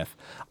agree with.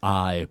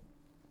 So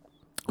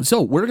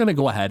we're going to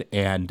go ahead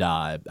and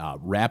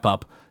wrap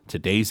up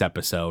today's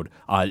episode.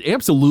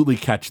 Absolutely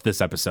catch this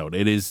episode.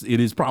 It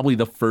is probably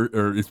the first,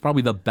 or it's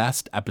probably the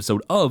best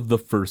episode of the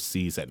first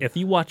season. If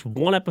you watch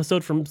one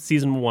episode from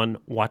season 1,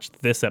 watch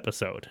this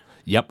episode.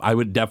 Yep, I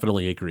would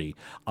definitely agree.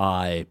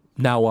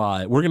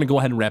 Now, we're going to go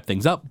ahead and wrap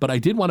things up, but I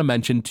did want to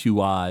mention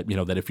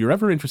that if you're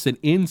ever interested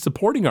in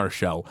supporting our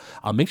show,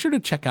 make sure to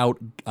check out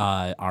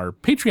our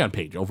Patreon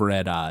page over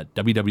at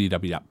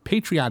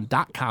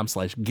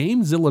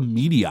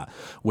www.patreon.com/GameZillaMedia,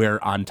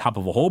 where on top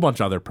of a whole bunch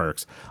of other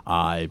perks,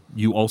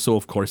 you also,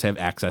 of course, have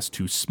access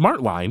to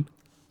Smartline,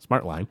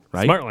 right?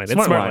 Smartline. It's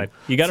Smartline.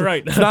 You got it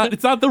right.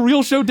 It's not the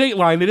real show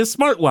Dateline. It is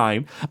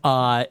Smartline.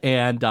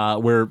 And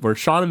where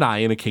Sean and I,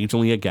 and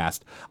occasionally a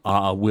guest,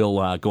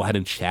 will go ahead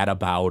and chat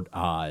about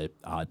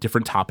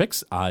different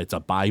topics. It's a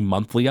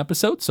bi-monthly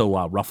episode,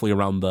 so roughly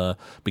around the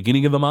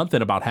beginning of the month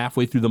and about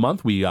halfway through the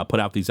month, we put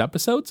out these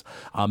episodes.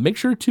 Make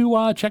sure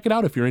to check it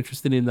out if you're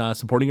interested in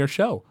supporting our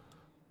show.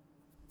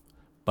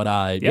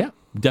 But yeah.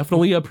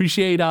 Definitely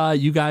appreciate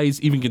you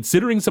guys even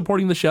considering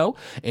supporting the show,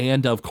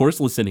 and of course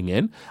listening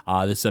in.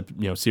 This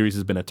series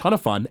has been a ton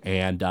of fun,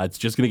 and it's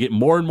just going to get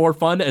more and more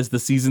fun as the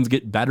seasons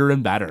get better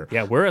and better.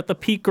 Yeah, we're at the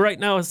peak right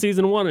now of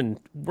season 1, and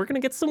we're going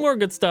to get some more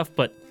good stuff,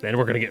 but then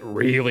we're going to get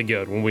really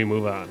good when we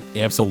move on.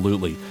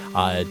 Absolutely.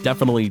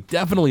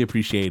 Definitely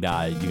appreciate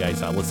you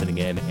guys listening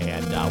in,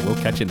 and we'll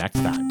catch you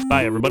next time.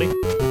 Bye, everybody.